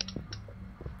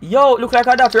 Yo, look like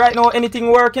that right now.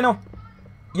 Anything work, you know?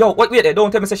 Yo, wait there. Don't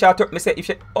tell me say she turn. Me say if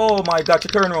she. Oh my god, she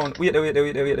turn around. Wait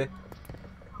there.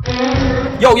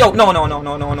 Yo.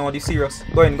 No. This serious.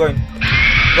 Go in.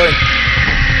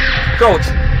 Crouch.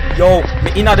 Yo,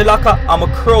 me inna the locker. I'm a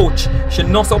crouch. She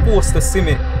not supposed to see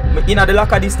me. Me inna the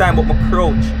locker this time, but me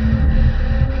crouch.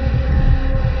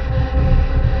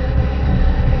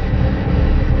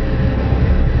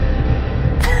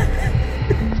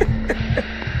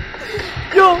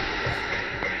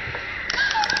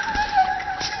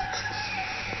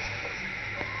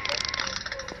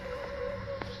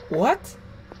 What?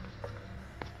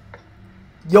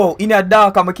 Yo, in a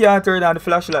dark, I can't turn on the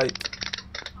flashlight.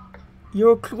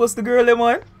 You're close to girl,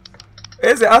 man.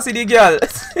 Is it acid the girl?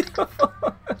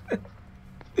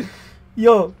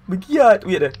 Yo, we can't.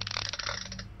 Wait there.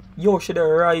 Yo, she there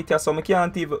right here, so I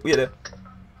can't even. Wait there.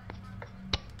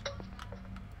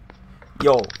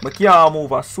 Yo, I can't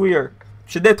move, I swear.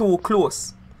 She there too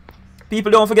close.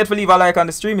 People don't forget to leave a like on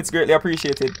the stream, it's greatly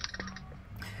appreciated.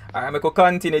 Alright, I could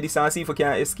continue this and see if I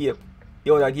can escape.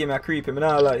 Yo, that gave me a creepy, I'm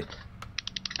not lie.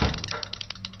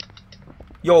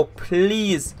 Yo,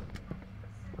 please.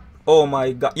 Oh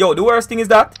my god. Yo, the worst thing is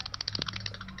that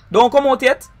don't come out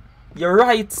yet. You're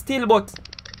right still, but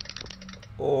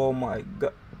oh my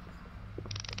god.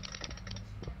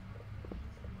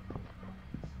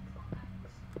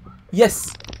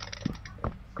 Yes.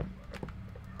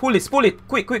 Pull it, pull it.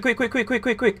 Quick, quick, quick, quick, quick, quick,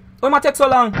 quick, quick. Oh, it might take so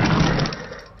long.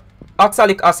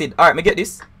 Oxalic acid. Alright, me get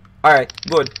this. Alright,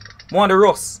 good. More on the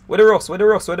rust. Where the rust? Where the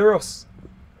rust? Where the rust?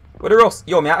 Where the rust?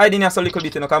 Yo, me I hide in here so little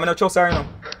bit, you know, because I don't trust her, you know.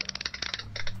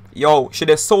 Yo, she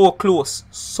is so close.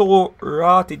 So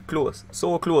rotted close.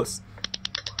 So close.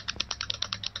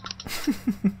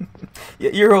 You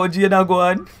hear how Gina go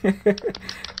on?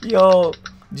 Yo,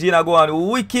 Gina go on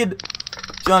wicked.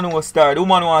 John was star. The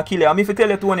woman want to kill her. I'm if you tell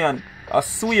you, Tony, I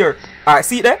swear. Alright,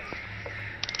 see it there?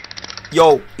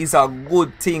 Yo, it's a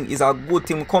good thing. It's a good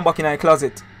thing. Come back in the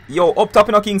closet. Yo, up top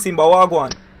in a King Simba. What go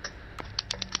on?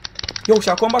 Yo,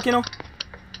 shall come back, you know?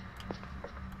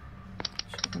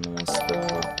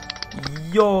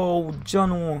 Yo,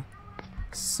 Jano.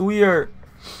 Swear.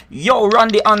 Yo,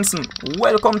 Randy Hansen.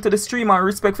 Welcome to the stream and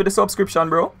respect for the subscription,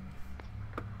 bro.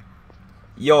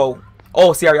 Yo.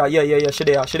 Oh, see her. Yeah. She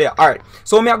there. Alright.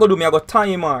 So, me I go do, me I go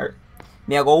time her.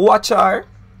 Me I go watch her.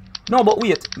 No, but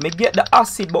wait. Me get the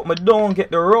acid, but me don't get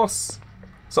the rust.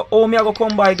 So, oh, me I go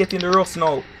come by getting the rust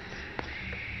now.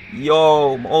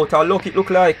 Yo, out of luck it look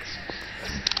like.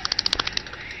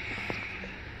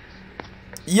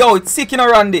 Yo, it's sick in a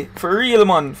Randy. For real,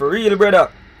 man. For real,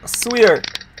 brother. I swear.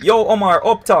 Yo, Omar,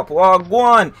 up top. What go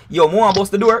on? Yo, more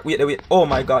bust the door. Wait. Oh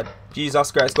my god.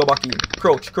 Jesus Christ, go back in.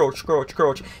 Crouch.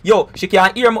 Yo, she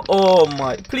can't hear me. Oh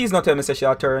my. Please don't tell me say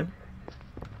she'll turn.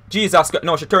 Jesus Christ.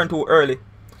 No, she turned too early.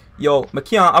 Yo, I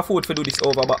can't afford to do this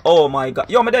over, but oh my god.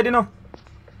 Yo, me dead, you know.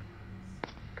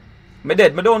 Me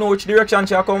dead. Me don't know which direction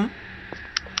she'll come.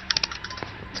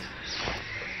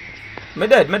 Me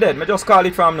dead. Me just call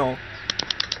it from now.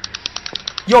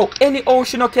 Yo, anyhow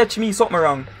she not catch me, something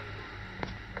wrong.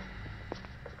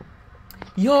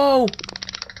 Yo,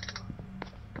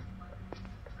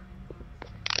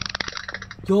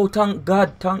 thank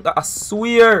God, I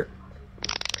swear.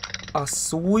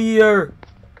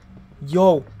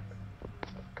 Yo,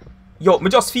 me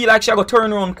just feel like she go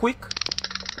turn around quick.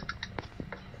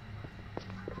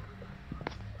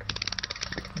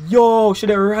 Yo, she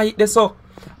there right there, so.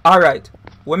 Alright,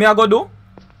 what me I go do?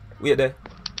 Wait there.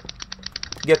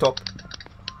 Get up.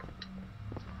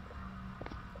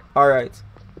 Alright.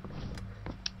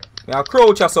 I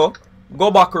crouch so. Go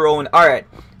back around. Alright.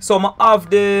 So I have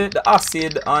the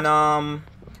acid and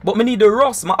but me need the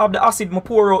rust. I have the acid, I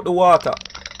pour out the water.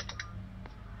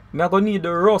 I gonna need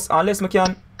the rust unless I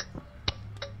can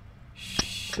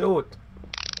shoot.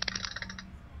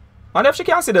 And if she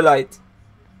can't see the light.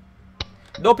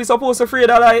 Duppy supposed to free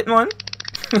the light, man.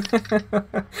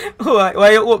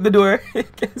 Why you open the door? You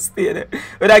can stay there.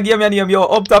 But that gave me a name, yo,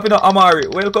 up top in Amari.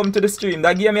 Welcome to the stream.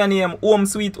 That gave me a name, Home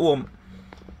Sweet Home.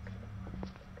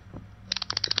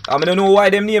 I don't know why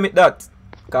them name it that.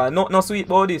 Cause not no sweet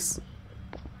about this.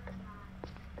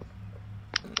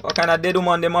 What kind of dead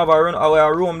woman them have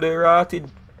a room the rotted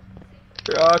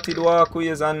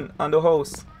walkways and the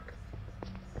house.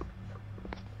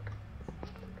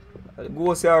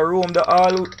 Go see a room the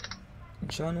all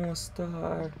Jano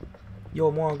Star.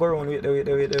 Yo, more go around. Wait there.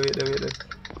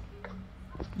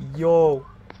 Yo,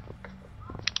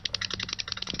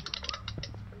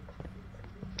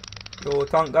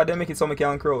 thank God they make it so I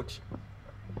can crouch.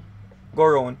 Go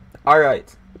around.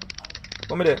 Alright.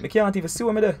 What me there? I can't even see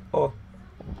what me there. Oh.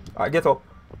 Alright, get up.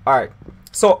 Alright.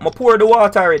 So, I pour the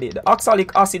water already. The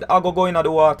oxalic acid I go into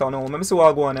the water now. Let me see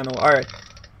what I go on now. Alright.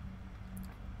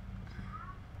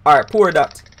 Alright, pour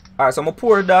that. Alright, so I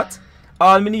pour that.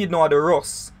 All me need now are the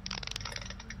rust.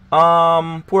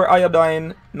 Pour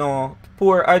iodine. No.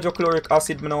 Pour hydrochloric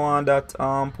acid. Me no want that.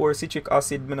 Pour citric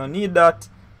acid. Me no need that.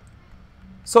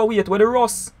 So wait, where the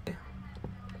rust?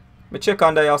 Me check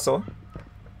on there also.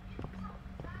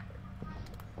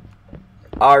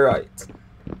 Alright.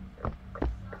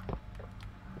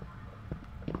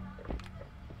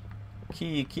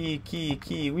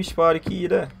 Key. Which part of the key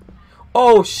there?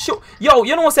 Oh shoot. Yo,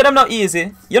 you know what say them not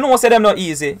easy? You know what say them not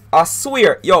easy? I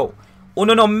swear, yo.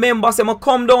 Uno no member say me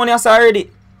come down here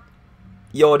already.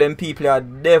 Yo, them people are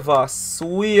never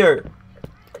swear.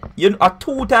 You a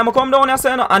 2 times I come down here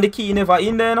say, no, and the key never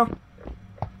in there, no.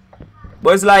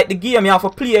 But it's like the game you have to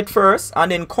play it first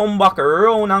and then come back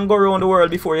around and go around the world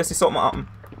before you see something happen.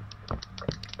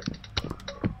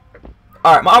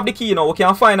 Alright, I have the key now. We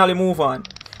can finally move on.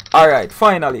 Alright,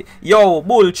 finally. Yo,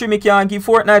 Bull, Trimmy can give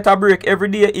Fortnite a break every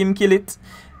day, him kill it.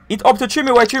 It up to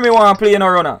Trimmy where Trimmy want to play in a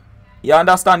runner. You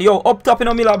understand? Yo, up top in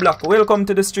the Miller Block. Welcome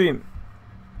to the stream.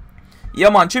 Yeah,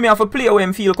 man, Trimmy have to play when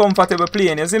him feel comfortable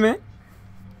playing, you see me?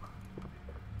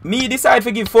 Me decide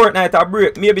to give Fortnite a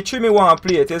break. Maybe Trimmy want to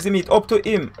play it, you see me? It up to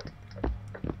him.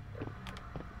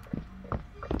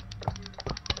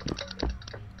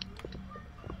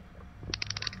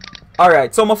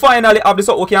 Alright, so I finally have this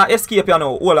up. We can escape you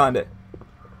now. Hold on there.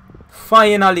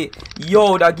 Finally.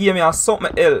 Yo, that game me has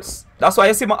something else. That's why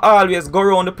you see me always go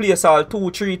around the place all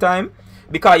 2-3 times.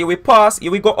 Because you will pass,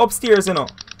 you will go upstairs, you know.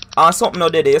 And something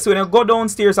not there. So when you go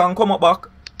downstairs and come up back,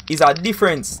 is a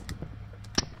difference.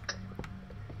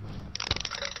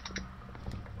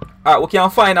 Alright, we can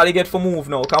finally get for move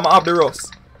now. Come I have the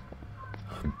rust.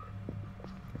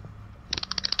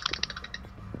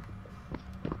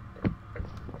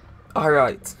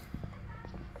 Alright.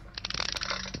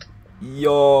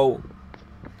 Yo.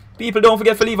 People don't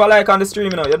forget to leave a like on the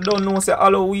stream, you know. You don't know say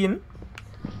Halloween.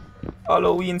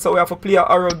 Halloween, so we have to play a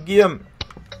horror game.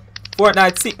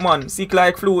 Fortnite sick, man. Sick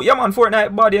like flu. Yeah, man,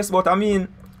 Fortnite bad, yes, but I mean,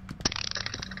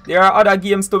 there are other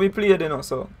games to be played, you know,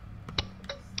 so.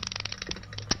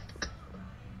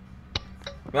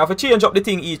 We have to change up the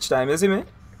thing each time, you see me?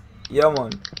 Yeah,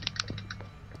 man.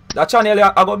 That channel is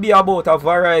going to be about a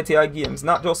variety of games,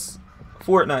 not just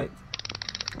Fortnite.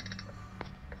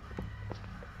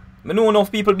 I know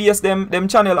enough people base them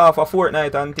channel off of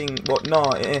Fortnite and thing, but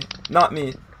no, not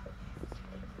me.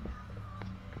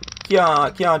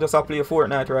 Can't just play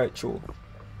Fortnite right through.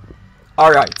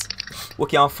 Alright. We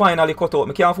can finally cut out.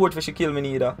 I can't afford for she kill me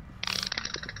neither.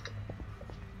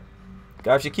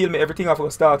 Because if she kill me, everything I have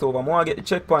to start over. I want to get the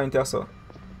checkpoint here, so.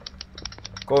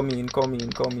 Come in, come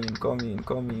in, come in, come in,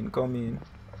 come in, come in.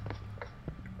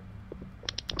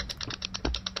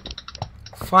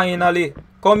 Finally.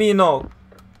 Come in now.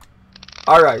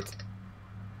 Alright.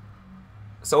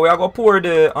 So we are going to pour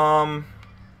the,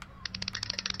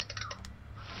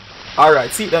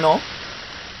 Alright, see it there now.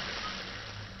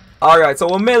 Alright, so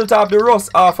we melt off the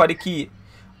rust off of the key.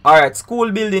 Alright,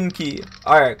 school building key.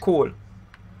 Alright, cool.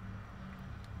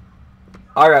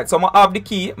 Alright, so I have the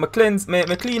key. I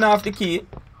clean off the key.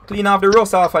 Clean off the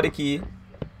rust off of the key.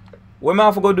 What I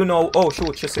have to go do now? Oh,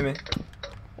 shoot, she see me.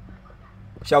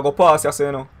 She'll go past you, so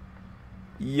you know.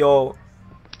 Yo.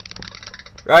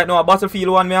 Right now, a Battlefield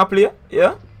 1 me I play.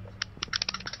 Yeah?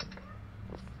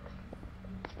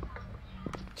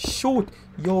 Shoot.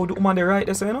 Yo, the woman the right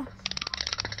there, so you know.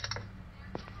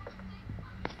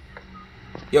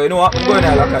 Yo, you know what? I'm going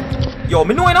there like that. Yo,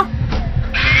 me know you know.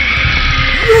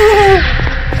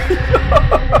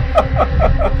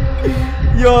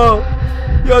 Yo,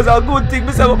 it's a good thing.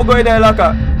 Me say I'm going there like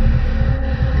that.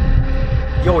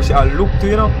 Yo, shall look to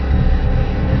you know.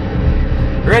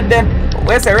 Red there.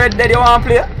 Where say red there? You want to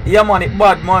play? Yeah, man, it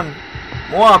bad, man.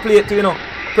 I want to play it too, you know.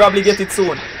 Probably get it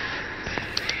soon.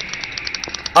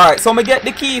 Alright, so I get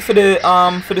the key for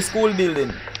the school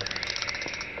building.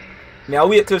 I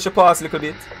wait till she pass a little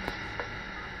bit.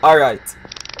 Alright.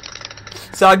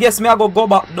 So I guess I go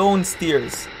back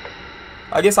downstairs.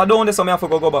 I guess I down there, so I have to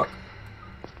go back.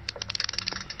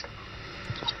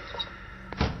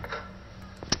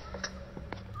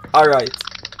 Alright.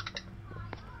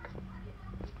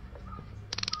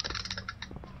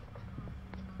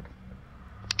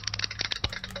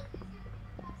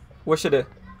 Where should I?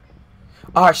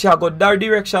 Alright, she go that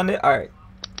direction there. Alright.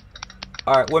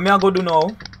 Alright, what I go do now?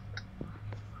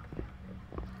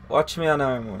 Watch me and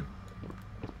her, man.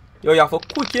 Yo, you have to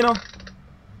quick, you know.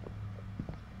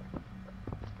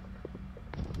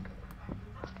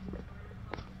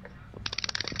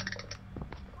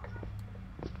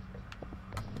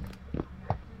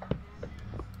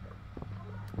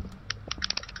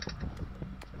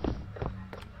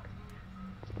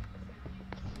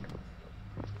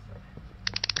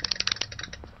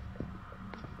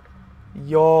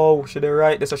 Yo, should I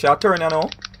right there? So she'll turn you know.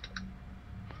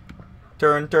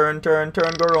 Turn, go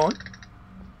around.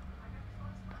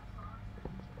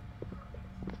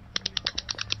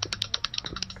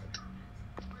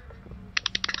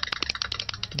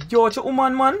 Yo, it's a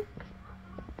woman, man.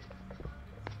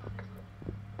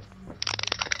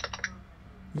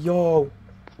 Yo,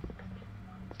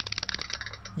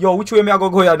 Yo, which way me I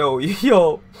go here now?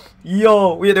 Yo,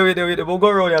 wait there. We'll go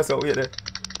around here, so wait there.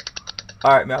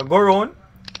 Alright, me I go around.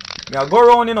 Me I go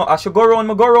around, you know. I should go around,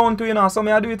 me go around too, you know. So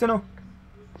me I do it, you know.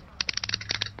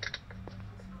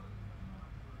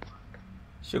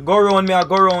 Should go around, me I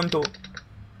go around too.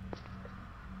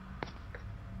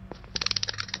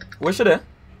 Where should I?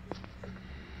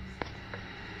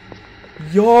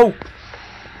 Yo!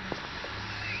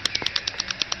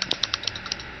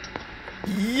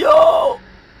 Yo!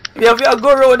 Me have to go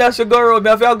around, I should go around. Me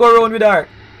have to go around with her.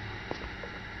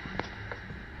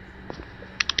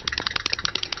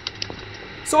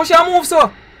 So she move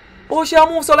so. Oh, she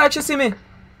move so like she see me.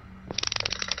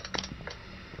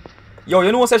 Yo,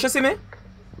 you know what she see me?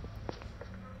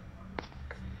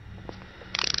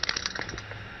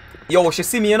 Yo, she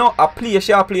see me, you know.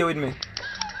 She play with me.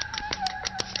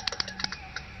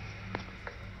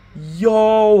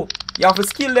 Yo, you have to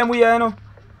skill them with you, you know.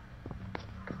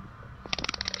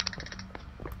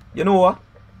 You know what?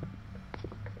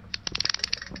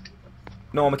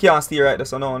 No, I can't stay right there,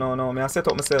 so no. I set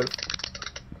up myself.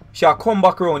 She'll come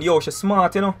back around. Yo, she's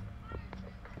smart, you know.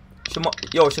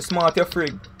 She's smart, you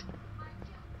frig.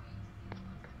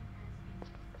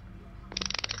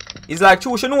 It's like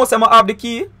true, she knows I have the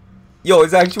key. Yo,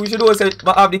 it's like true, she knows I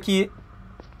have the key.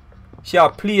 She'll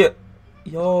play.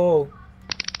 Yo.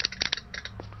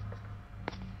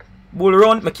 Bull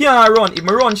run. I can't run. If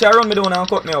I run, she'll run me down and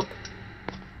cut me up.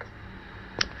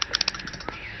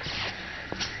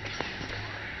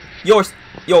 Yo,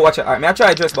 watch it. Alright, I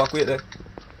try dress back. Wait there.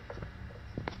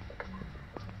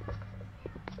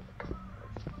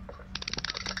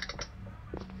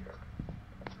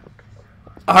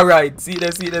 Alright, see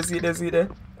there.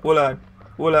 Hold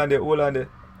on there.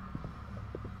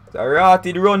 It's a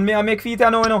rotted run. Me I make feet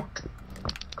now, you know.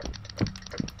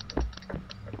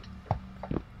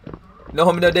 No,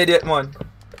 I'm not dead yet, man.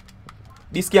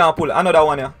 This can't pull. Another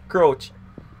one here. Crouch.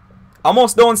 I'm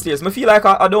almost downstairs. I feel like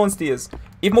I'm downstairs.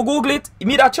 If I Google it,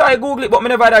 me that try Google it, but I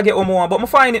never get one more. But I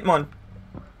find it, man.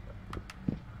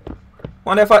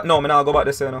 No, I now go back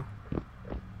this way now.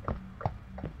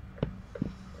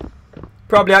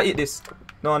 Probably I eat this.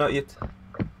 No, not eat.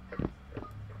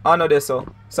 I know this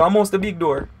so. So almost the big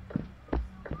door.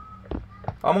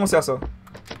 Almost here so.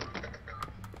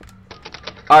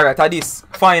 Alright, at this.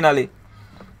 Finally.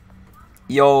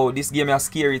 Yo, this game is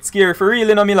scary. It's scary for real,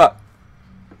 you know, me lot.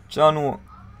 Chano.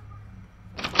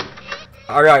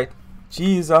 Alright.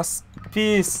 Jesus.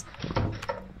 Peace.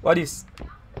 What is?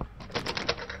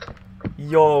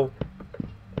 Yo.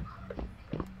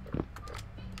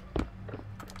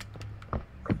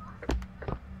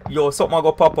 Yo, something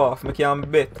go pop off. I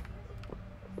can't bet.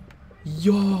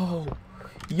 Yo.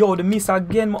 Yo, the miss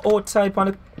again. My outside on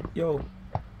the. Yo.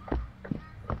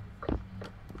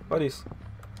 What is?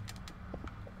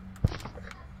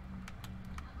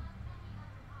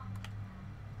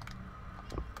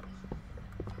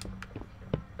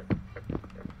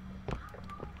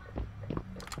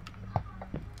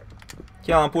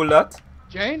 Can't pull that.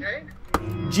 Jane?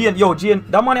 Jane,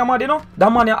 that man mad, you know?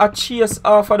 That man a chase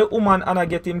after the woman and I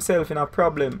get himself in a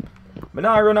problem. But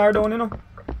now I run her down, you know.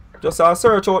 Just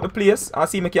search out the place and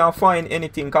see if I can find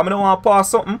anything. Cause I don't want to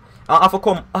pass something and I have to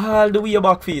come all the way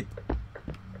back feet.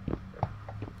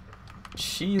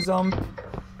 She's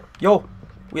Yo,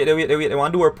 wait there,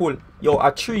 one door pull. Yo,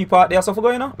 a tree part there, so for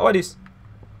going on? What is this?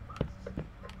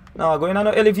 Nah, going on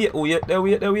the elevator. Oh,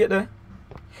 wait there.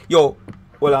 Yo,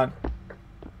 hold on.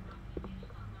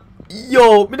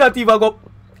 Yo, me not even go.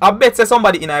 I bet say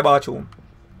somebody in my bathroom.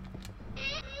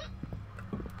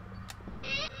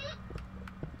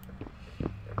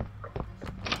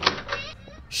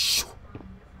 Shoo.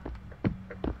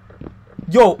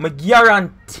 Yo, me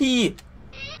guarantee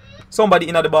somebody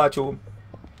in the bathroom.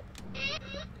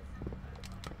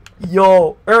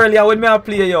 Yo, earlier when me I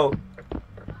play, yo.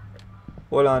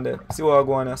 Hold on there. See what I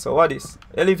go on there. So what is?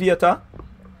 Elevator.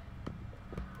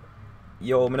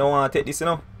 Yo, me don't want to take this, you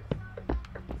know.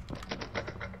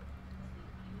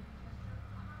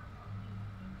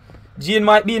 Jane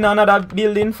might be in another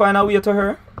building. Find a way to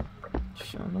her.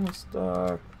 No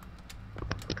star.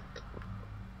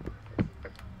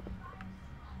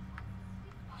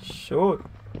 Shoot.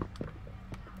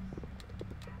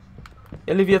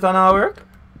 Elevator now work.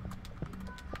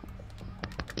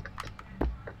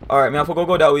 Alright, me have to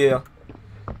go that way.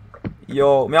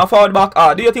 Yo, me have forward back.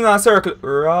 Ah, do you think on circle?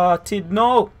 Rotted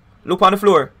now. Look on the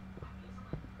floor.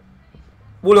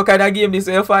 Who look at that game this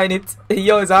way you find it.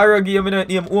 Yo, it's a horror game in the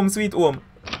name Home Sweet Home.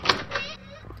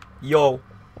 Yo.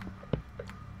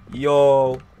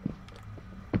 Yo,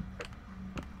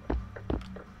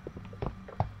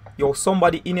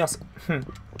 somebody in here.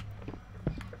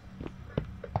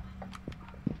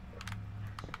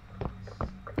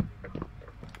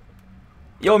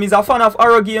 Yo, me's a fan of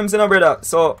horror games, you know, brother.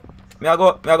 So, me I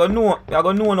go know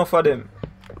enough of them.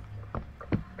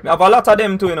 Me have a lot of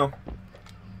them too, you know.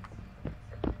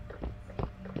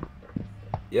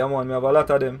 Yeah, man, me have a lot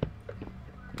of them.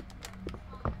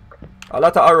 A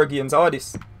lot of horror games. How are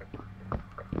this?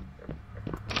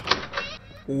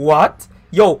 What?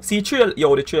 Yo, see trail?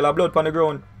 Yo, the trail of blood on the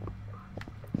ground.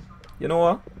 You know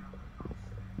what?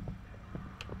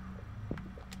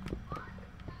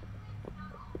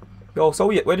 Yo, so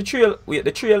wait, where the trail? Wait,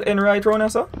 the trail end right round here,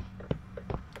 sir?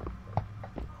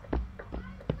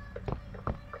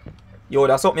 Yo,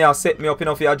 that's something that set me up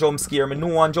enough for a jump scare. Me know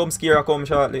one jump scare will come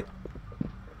shortly.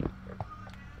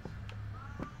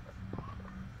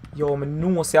 Yo, me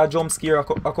know say a jump scare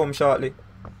will come shortly.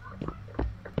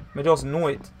 Me just know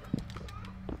it.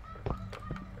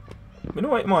 Me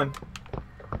know it, man.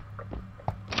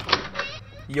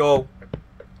 Yo.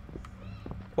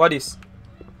 What is?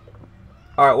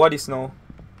 Alright, what is now?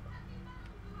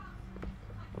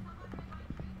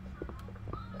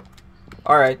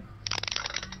 Alright.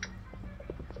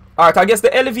 Alright, I guess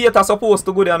the elevator supposed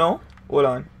to go there now. Hold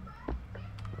on.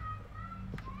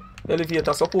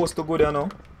 Elevator supposed to go there now.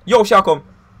 Yo, shall come.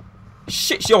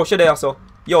 Shit, yo, she there, so.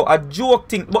 Yo, a joke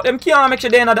thing. But them can't make sure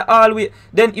they in the hallway.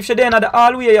 Then if she there in the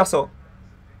hallway, yeah, so.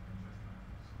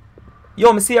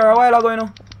 Yo, me see her a while ago, you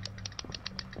know.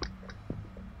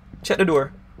 Check the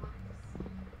door.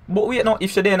 But wait now, if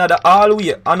she there in the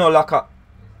hallway, I no locker.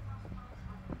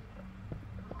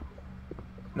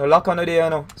 No locker no there, you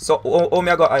know. So, how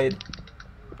me I go hide?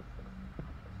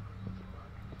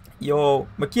 Yo,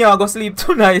 I can't go sleep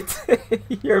tonight.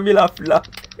 Hear me laugh.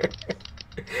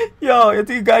 Yo, you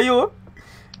think I you?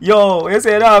 Yo, you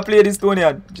say that I play this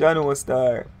Tonian? Jano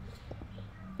Star.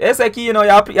 You say, you know, you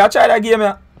try that game,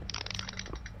 yeah?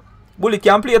 Bully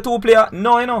can play 2-player?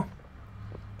 No, you know.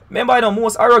 Remember, you know,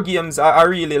 most horror games are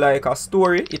really like a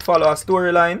story. It follows a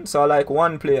storyline, so I like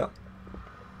 1 player.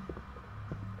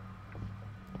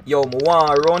 Yo, I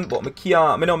want to run, but I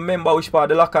can't. I don't remember which part of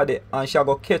the locker there. And she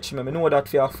go catch me. I know that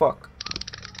for a fuck.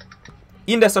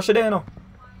 In there, so she there, you know.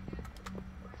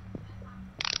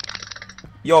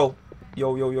 Yo.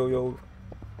 Yo.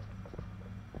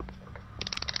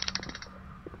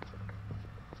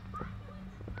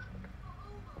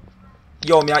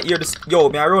 Yo, me I hear this. Yo,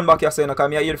 me I run back here saying, because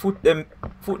me I hear the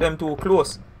foot them too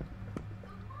close.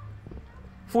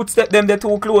 Footstep them they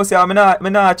too close, yeah. Me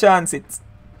not chance it.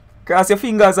 Cross your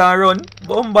fingers and run.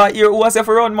 Bumba here, who has to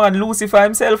run, man? Lucifer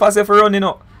himself has to run, you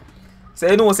know. So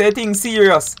you know, say things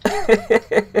serious.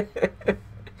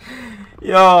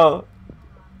 Yo.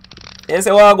 You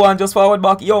say, well, go on just forward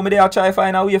back. Yo, me there try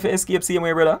find a way for escape same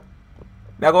way, brother.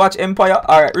 Me I go watch Empire.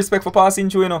 Alright, respect for passing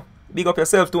through, you know. Big up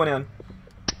yourself, Tony.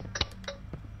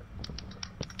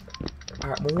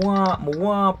 Alright, me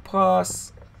want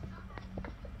pass.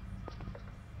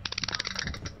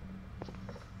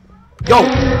 Yo.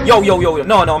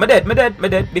 No, me dead.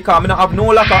 Because me not have no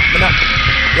locker.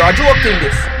 Yo, a joke thing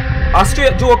this. A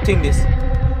straight joke thing this.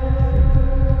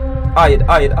 Hide.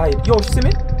 Yo, see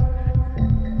me?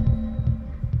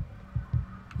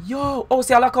 Yo, oh,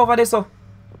 see a locker over there, so.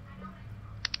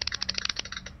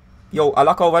 Yo, a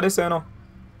locker over there, so, you know.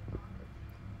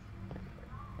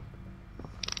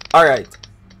 Alright.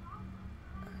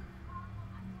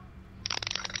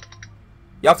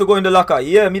 You have to go in the locker.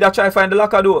 Yeah, me that try find the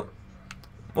locker though.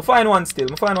 I find one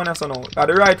still. I find one else now. At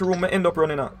the right room, I end up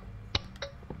running out.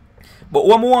 But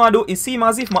what I want to do is seem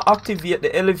as if I activate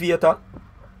the elevator.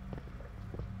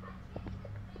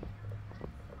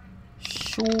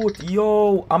 Shoot,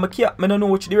 yo. I'm a cat. I don't know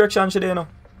which direction she there now.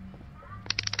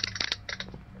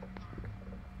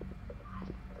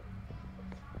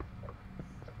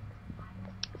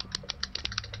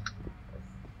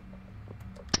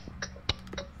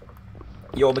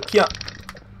 Yo,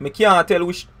 I can't tell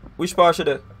which part she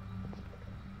there.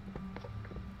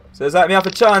 So it's like me have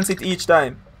to chance it each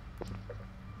time.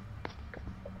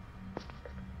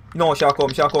 No, she'll come.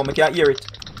 I can't hear it.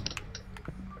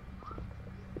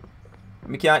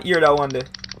 I can't hear that one there.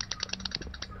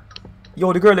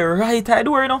 Yo, the girl there right side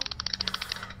door, you know.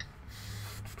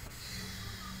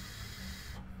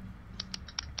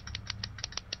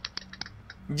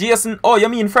 Jason, oh, you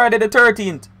mean Friday the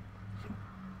 13th?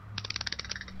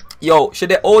 Yo, she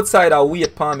the outside and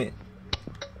wait for me.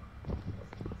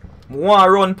 I want to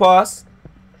run past.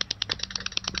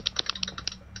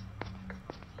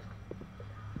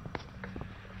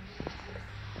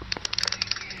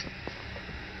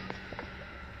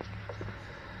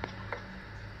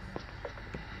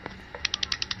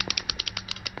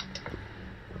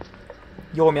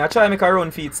 Yo, me I try make a run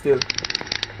feet still.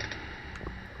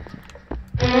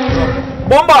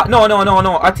 Bomba! No, no, no,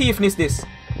 no. A thief needs this.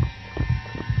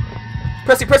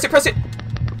 Press it, press it, press it.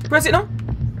 Press it now.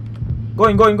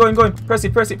 Going, going, going, going. Press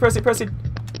it, press it, press it, press it.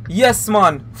 Yes,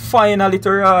 man. Finally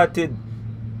turreted.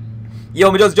 Yo,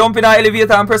 me just jump in the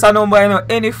elevator and press a number, you know.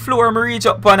 Any floor me reach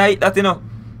up and I hit that, you know.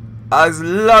 As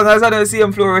long as I don't see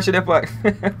him floor, I should have put.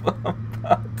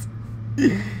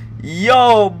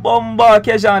 Yo, Bomba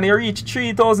Kejan, you reach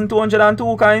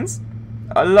 3,202 coins.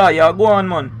 Allah, you go on,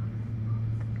 man.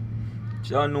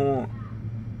 Jano.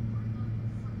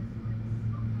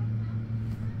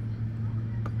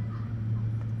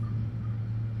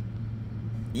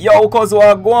 Yo, cuz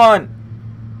what go on?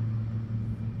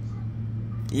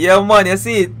 Yeah, man, you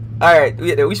see it. Alright,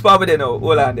 wait there. Which part of there now?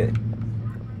 Hold on there.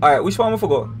 Alright, which part am I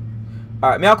go?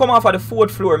 Alright, may I come off at the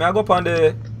 4th floor? May I go up on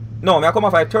the... No, may I come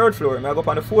off at the 3rd floor? May I go up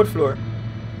on the 4th floor?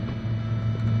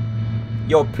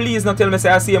 Yo, please not tell me say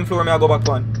I see him floor, may I go back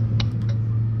on.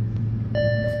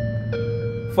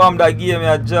 From that game,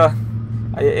 I just...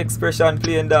 I expression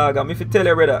playing dog. I'm if you tell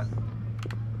you, brother.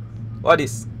 What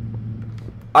this?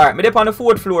 Alright, me up on the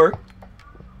 4th floor.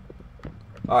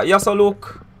 Yes, so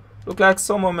look like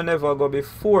some of me never go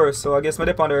before, so I guess me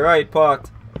up on the right part.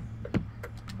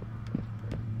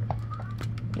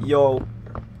 Yo.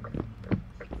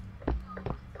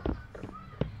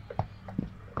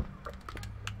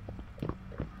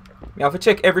 Me have to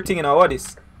check everything in our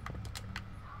this.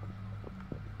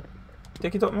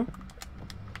 Take it up, man.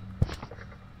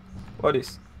 What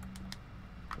is?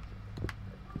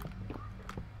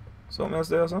 Something else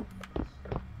there, son?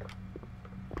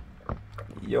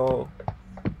 Yo.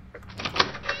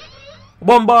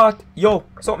 Bombard! Yo!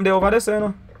 Something there over there, so, you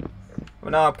know.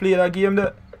 When I play that game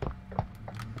there.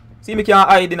 See, me can't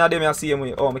hide in a them, I see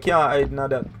him. Oh, me can't hide in a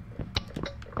that.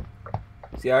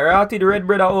 See, I ratted the red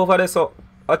brother over there, so.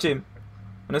 Watch him.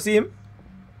 You see him?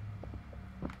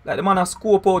 Like the man a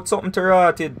scope out something to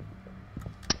ratted.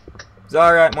 It's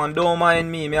alright, man. Don't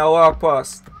mind me. Me I walk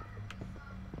past.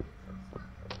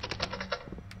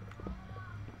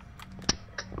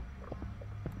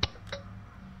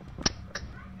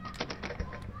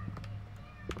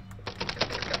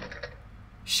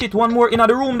 Shit, one more in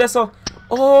the room there, so.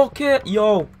 Okay,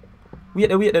 yo. Wait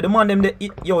there. The man them they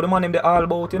yo, the man them they all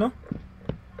about, you know.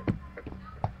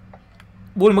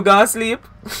 Bull me gonna sleep.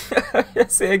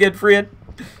 Say I get afraid.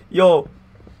 Yo.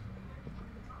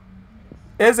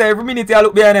 Yes, every minute I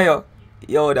look behind you.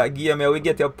 Yo, that game here, we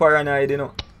get you paranoid, you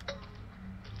know.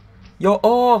 Yo,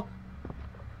 oh.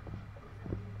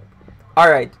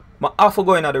 Alright. I have to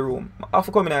go in the room. I have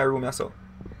to come in the room, yeah, so.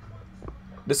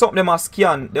 There's something they must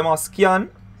scan. They must scan.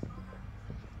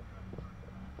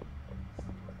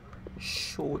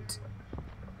 Shoot.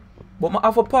 But I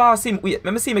have to pass him. Wait,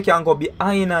 let me see if I can go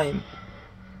behind him.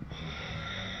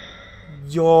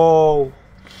 Yo.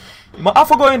 I have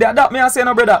to go in there. That me I say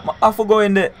no, brother. I have to go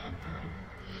in there.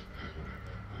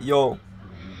 Yo.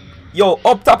 Yo,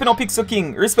 up top in a Pixel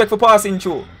King. Respect for passing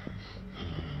through.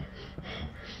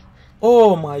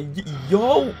 Oh my.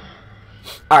 Yo.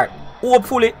 Alright.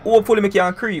 Hopefully me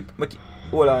can creep.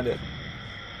 Hold on there.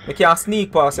 Me can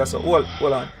sneak past you, so hold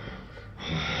on.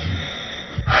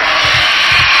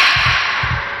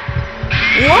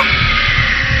 What?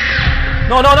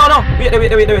 No. Wait.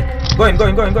 Go in.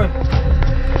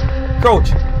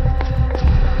 Crouch.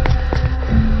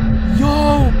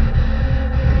 Yo.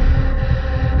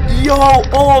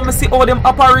 Oh, me see how them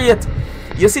operate.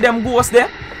 You see them ghosts there?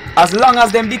 As long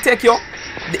as them detect you,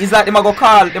 it's like them a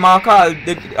call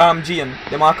the Jane.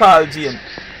 Them a call Jane.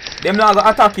 Them not go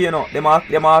attack you, know. Them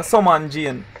a summon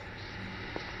Jane.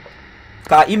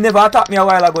 Cause him never attacked me a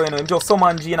while ago, you know. Him just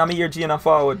summon Jane and me hear Jane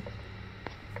forward.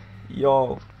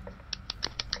 Yo.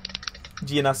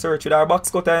 Jane a search with our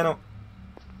box cutter, you know.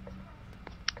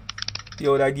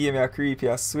 Yo, that game is creepy,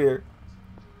 I swear.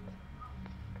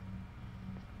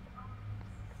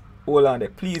 Hold on there.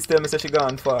 Please tell me that she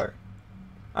gone far.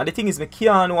 And the thing is, I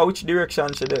can't know which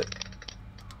direction she did.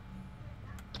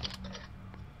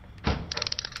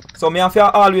 So I have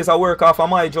to always work off of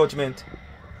my judgment.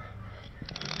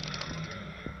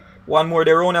 One more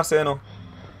there around, I say, you know.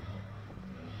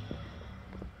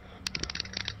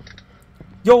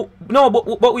 Yo, no,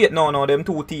 but wait, no, them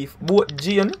two thief. Both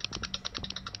Jane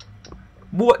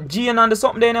and the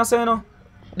something there, I say, you know.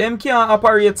 Them can't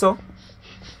operate, so.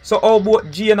 So how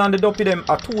both Jane and the Duppy them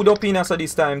are two Duppy in so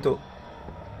this time too.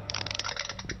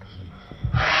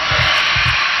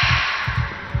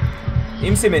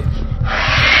 Him see me.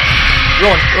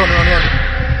 Run.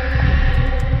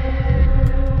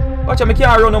 Watch out, me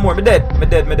can't run no more. Me dead. Me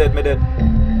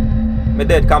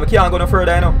dead, cause me can't go no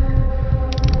further, you know.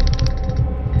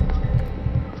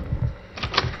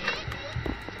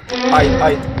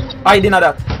 Aye. Hide in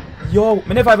that. Yo,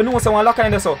 me never even know someone lock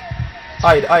in there so.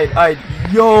 Hide.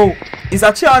 Yo, is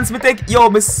a chance me take. Yo,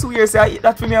 me swear say I hit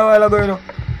that for me a while ago, you know.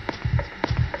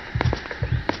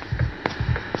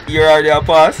 You're already a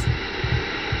pass.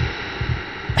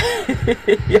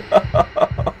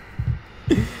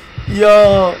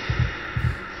 Yo,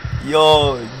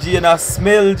 Jana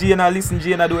smell, Jana listen,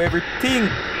 Jana do everything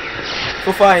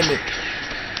to find me.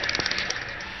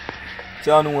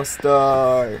 John was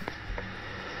star.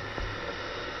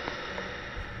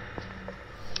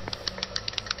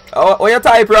 What you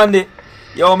type, Randy?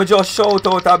 Yo, me just shout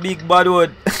out a big bad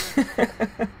word.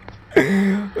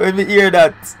 When me hear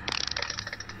that.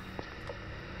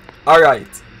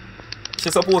 Alright.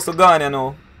 She's supposed to go on, you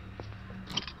know.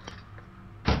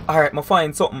 Alright, me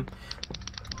find something.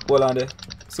 Hold on there.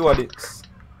 See what it is.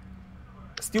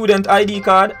 Student ID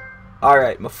card.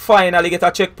 Alright, me finally get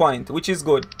a checkpoint, which is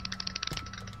good.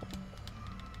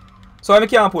 So I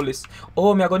can't pull this.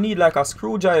 Oh, me I gonna need like a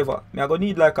screwdriver.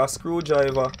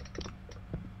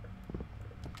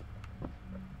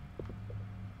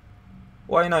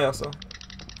 Why not, yeah, so?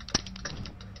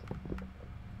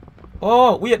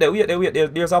 Oh, wait there.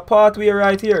 There's a pathway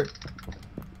right here.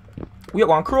 Wait,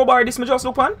 one crowbar this me just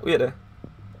look on? Wait there.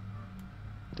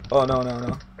 Oh,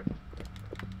 no.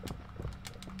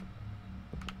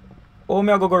 Oh,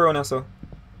 me I go around here, so.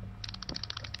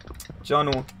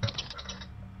 Jano.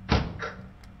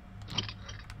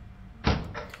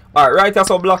 Alright, right here,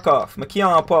 so block off. I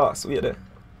can't pass. Wait there.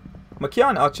 I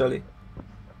can actually.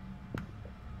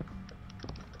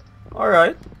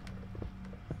 Alright.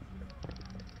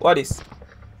 What is?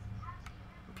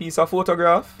 Piece of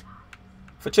photograph.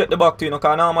 For check the back to you know,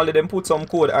 because normally them put some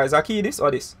code. Is a key this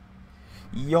or this?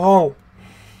 Yo.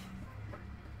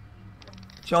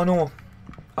 Jano.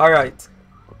 Alright.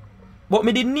 But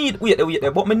me did need. Wait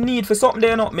there. But me need for something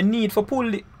there, you know. Me need for pull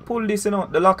this, you know.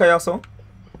 The locker here, so.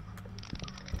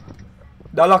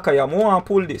 The locker here. I want to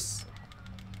pull this.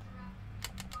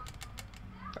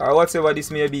 Or whatever this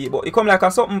may be. But it come like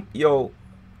a something. Yo.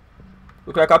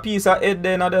 Look like a piece of head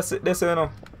there, this, you know.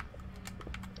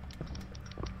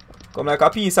 Come like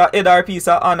a piece of head or piece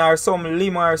of hand or some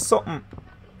limb or something.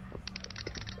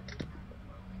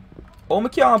 Oh, I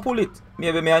can't pull it.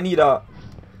 Maybe I need a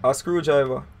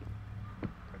screwdriver.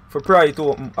 For pry it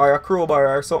open. Or a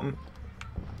crowbar or something.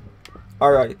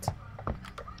 Alright.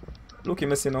 Look, I'm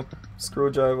messing up.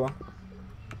 Screwdriver.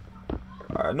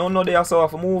 Alright, no there, so I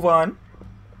have to move on.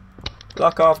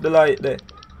 Lock off the light there.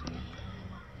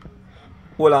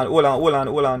 Hold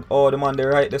on. Oh, the man there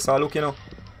right there, so look, you know.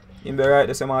 Him there right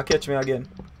there, so man catch me again.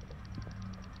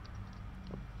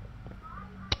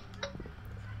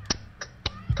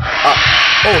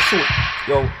 Ah, oh shoot.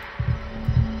 Yo.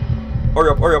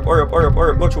 Hurry up.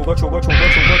 Go through.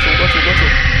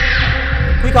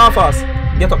 Quick and fast.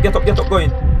 Get up,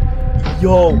 going.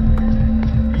 Yo.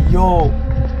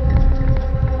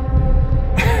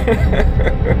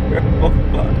 Oh,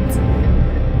 man.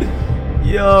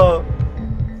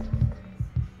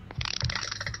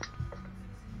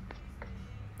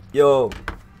 Yo.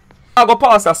 I go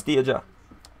past that stage, yeah.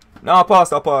 Now I pass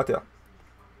that part, yeah.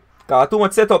 Cause too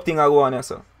much setup thing I go on here,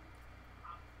 so.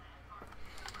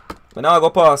 But now I go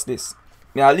past this.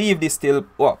 Me I leave this till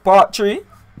what, part 3?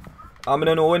 I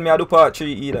don't know when me I do part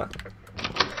 3 either.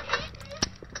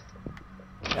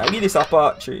 I give this a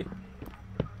part 3.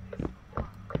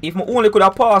 If I only could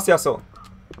have passed here, so.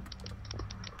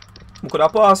 I could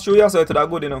have passed through here, so it would have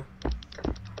good, you know.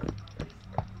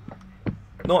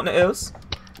 Nothing else.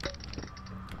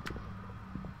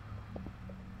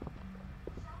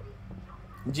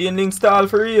 Jane Link stall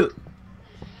for real.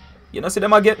 You know, see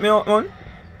them a get me out, man.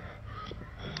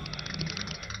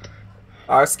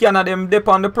 Or scanner them dip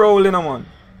on the prowl, you know, man.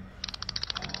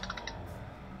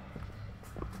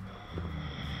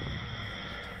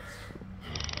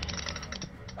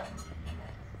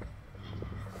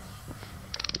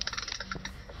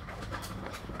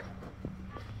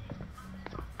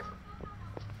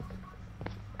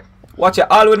 Watch it,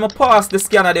 all when I pass the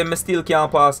scanner them, I still can't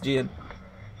pass Jane.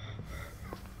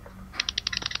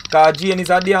 Cause Jane is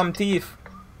a damn thief.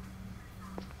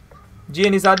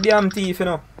 You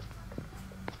know.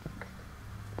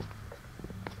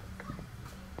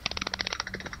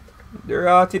 The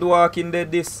rotted walking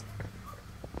dead this.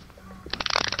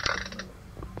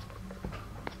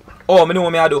 Oh, I know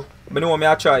what I do. I know what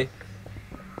I try.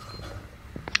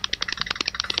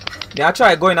 I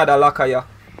try going at the locker here.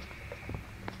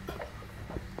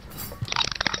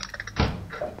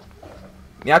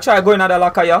 I try going at the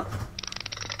locker here.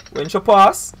 When she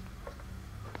pass.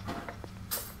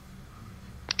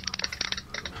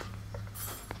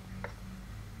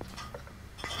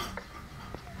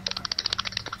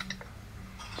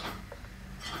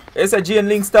 It's a Jane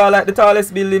Link star like the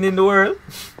tallest building in the world.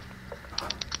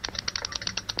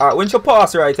 Alright, when she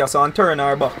pass right here, so and turn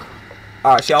her back.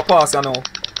 Alright, she'll pass her now.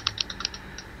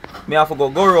 Me have to go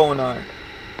around her.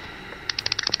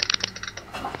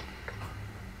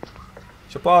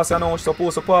 She pass her now, she's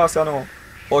supposed to pass her now.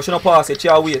 Oh, she not pass it,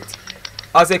 she'll wait.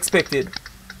 As expected.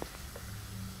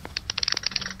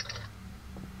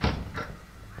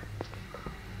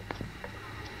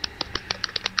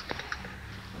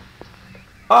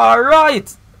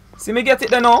 Alright. See me get it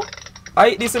there now. I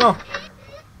hit this now.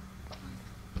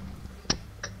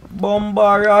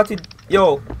 Bombarded.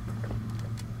 Yo.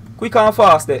 Quick and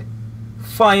fast there.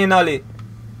 Finally.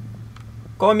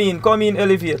 Come in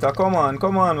elevator. Come on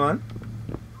man.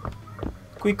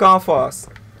 Quick and fast.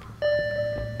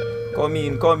 Come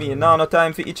in. Now no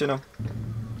time for each you know.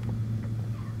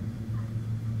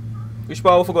 Which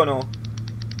part we go now?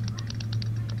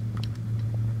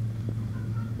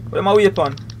 What am I wait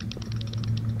on?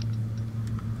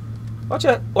 Watch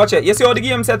it. You see how the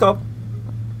game set up?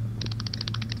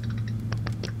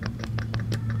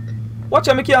 Watch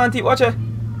it, I can't eat. Watch it.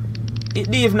 It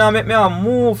leave now make me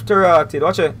move to it.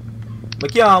 Watch it. I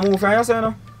can't move from here, say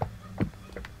no.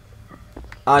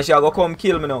 And she'll go come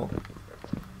kill me now.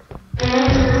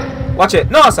 Watch it.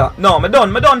 No, sir. No, I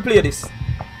done play this.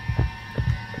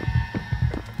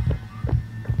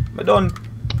 I done.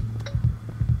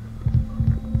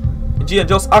 Jane,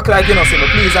 just act like you know, see me,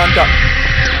 please, and tap.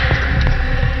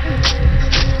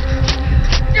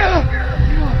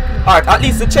 Alright, at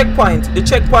least the checkpoint,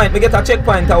 we get a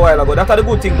checkpoint a while ago. That's the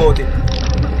good thing about it.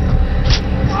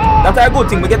 That's a good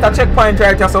thing, we get a checkpoint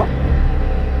right here, so.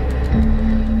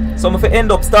 So if we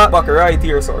end up start back right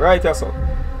here, so.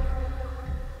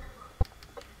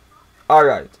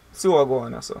 Alright, see what going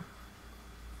on here, so.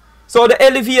 So the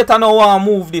elevator now want to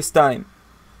move this time.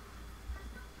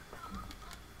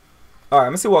 Alright,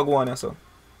 let me see what go on here, so.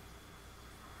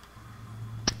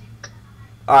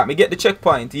 Alright, me get the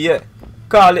checkpoint, yeah.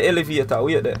 Call the elevator,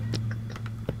 wait there.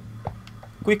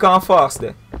 Quick and fast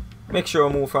there. Make sure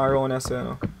I move from around here, so you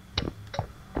know.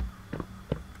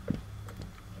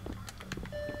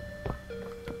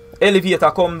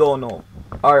 Elevator come down now.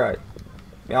 Alright.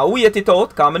 I wait it out,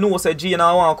 because I know say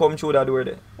Gina want to come through that door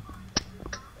there.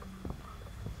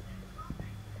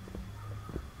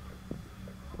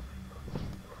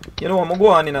 You know what, I'm going to go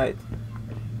on tonight.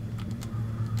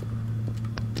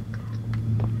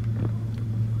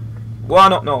 Go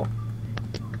on up now.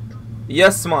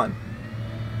 Yes, man.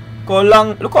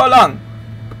 Look how long.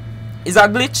 Is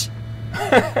that glitch?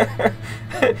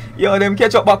 Yo, them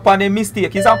catch up back on the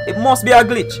mistake. It must be a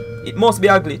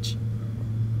glitch.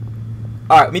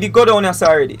 Alright, me did go down here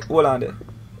already. Hold on there.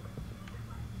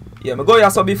 Yeah, me go here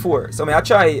so before. So I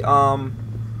try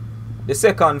the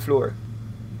second floor.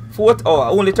 Fourth? Oh,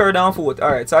 only third and fourth.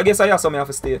 Alright, so I guess I have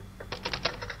to stay.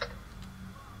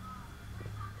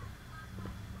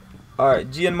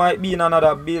 Alright, Jane might be in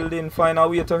another building. Find a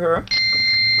way to her.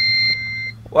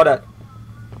 What that?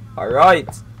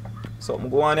 Alright. So I'm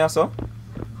going here, so.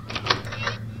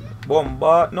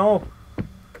 Bombard now.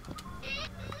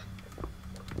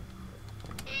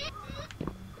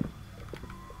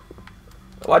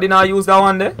 Why didn't I use that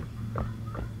one there?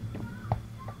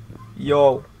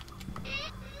 Yo.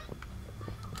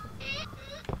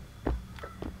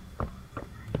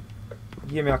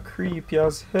 Give me a creepy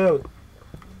as hell.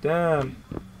 Damn.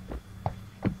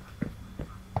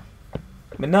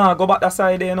 Me nah go back that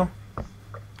side there, you know.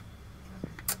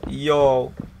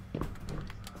 Yo.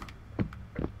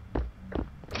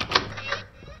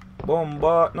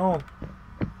 Bombard, no.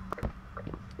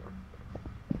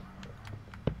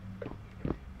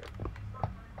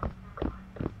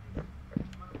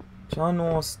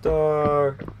 Channel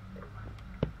star.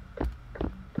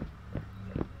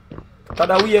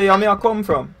 That's where you may come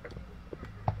from.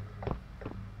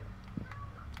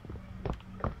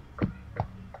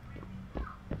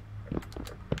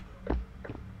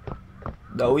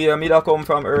 The way me that come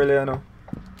from earlier now.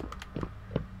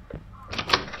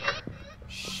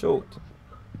 Shoot.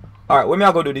 Alright, what me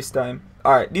I go do this time?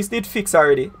 Alright, this did fix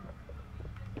already.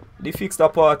 They fixed the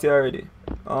party already.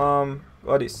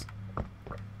 What is?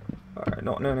 Alright,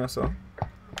 nothing in here, so.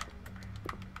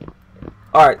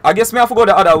 Alright, I guess me have to go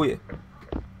the other way.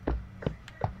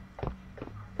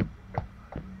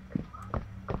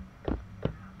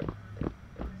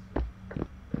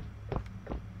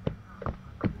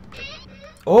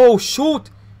 Oh shoot!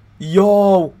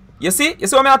 Yo! You see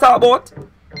what I talk about?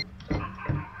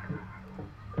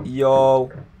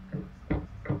 Yo!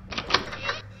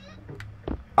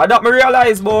 I don't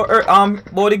realize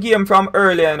about the game from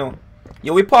earlier, you know.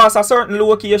 You will pass a certain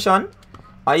location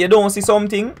and you don't see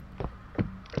something.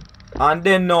 And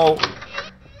then now,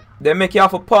 they make you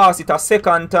have to pass it a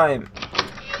second time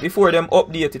before them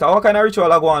update it. What kind of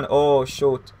ritual I go on? Oh,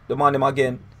 shoot. The man them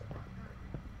again.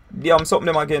 Damn, something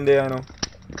them again there, you know.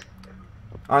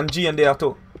 And Jane there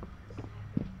too.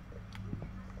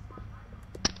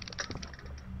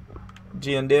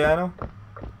 Jane there, you know.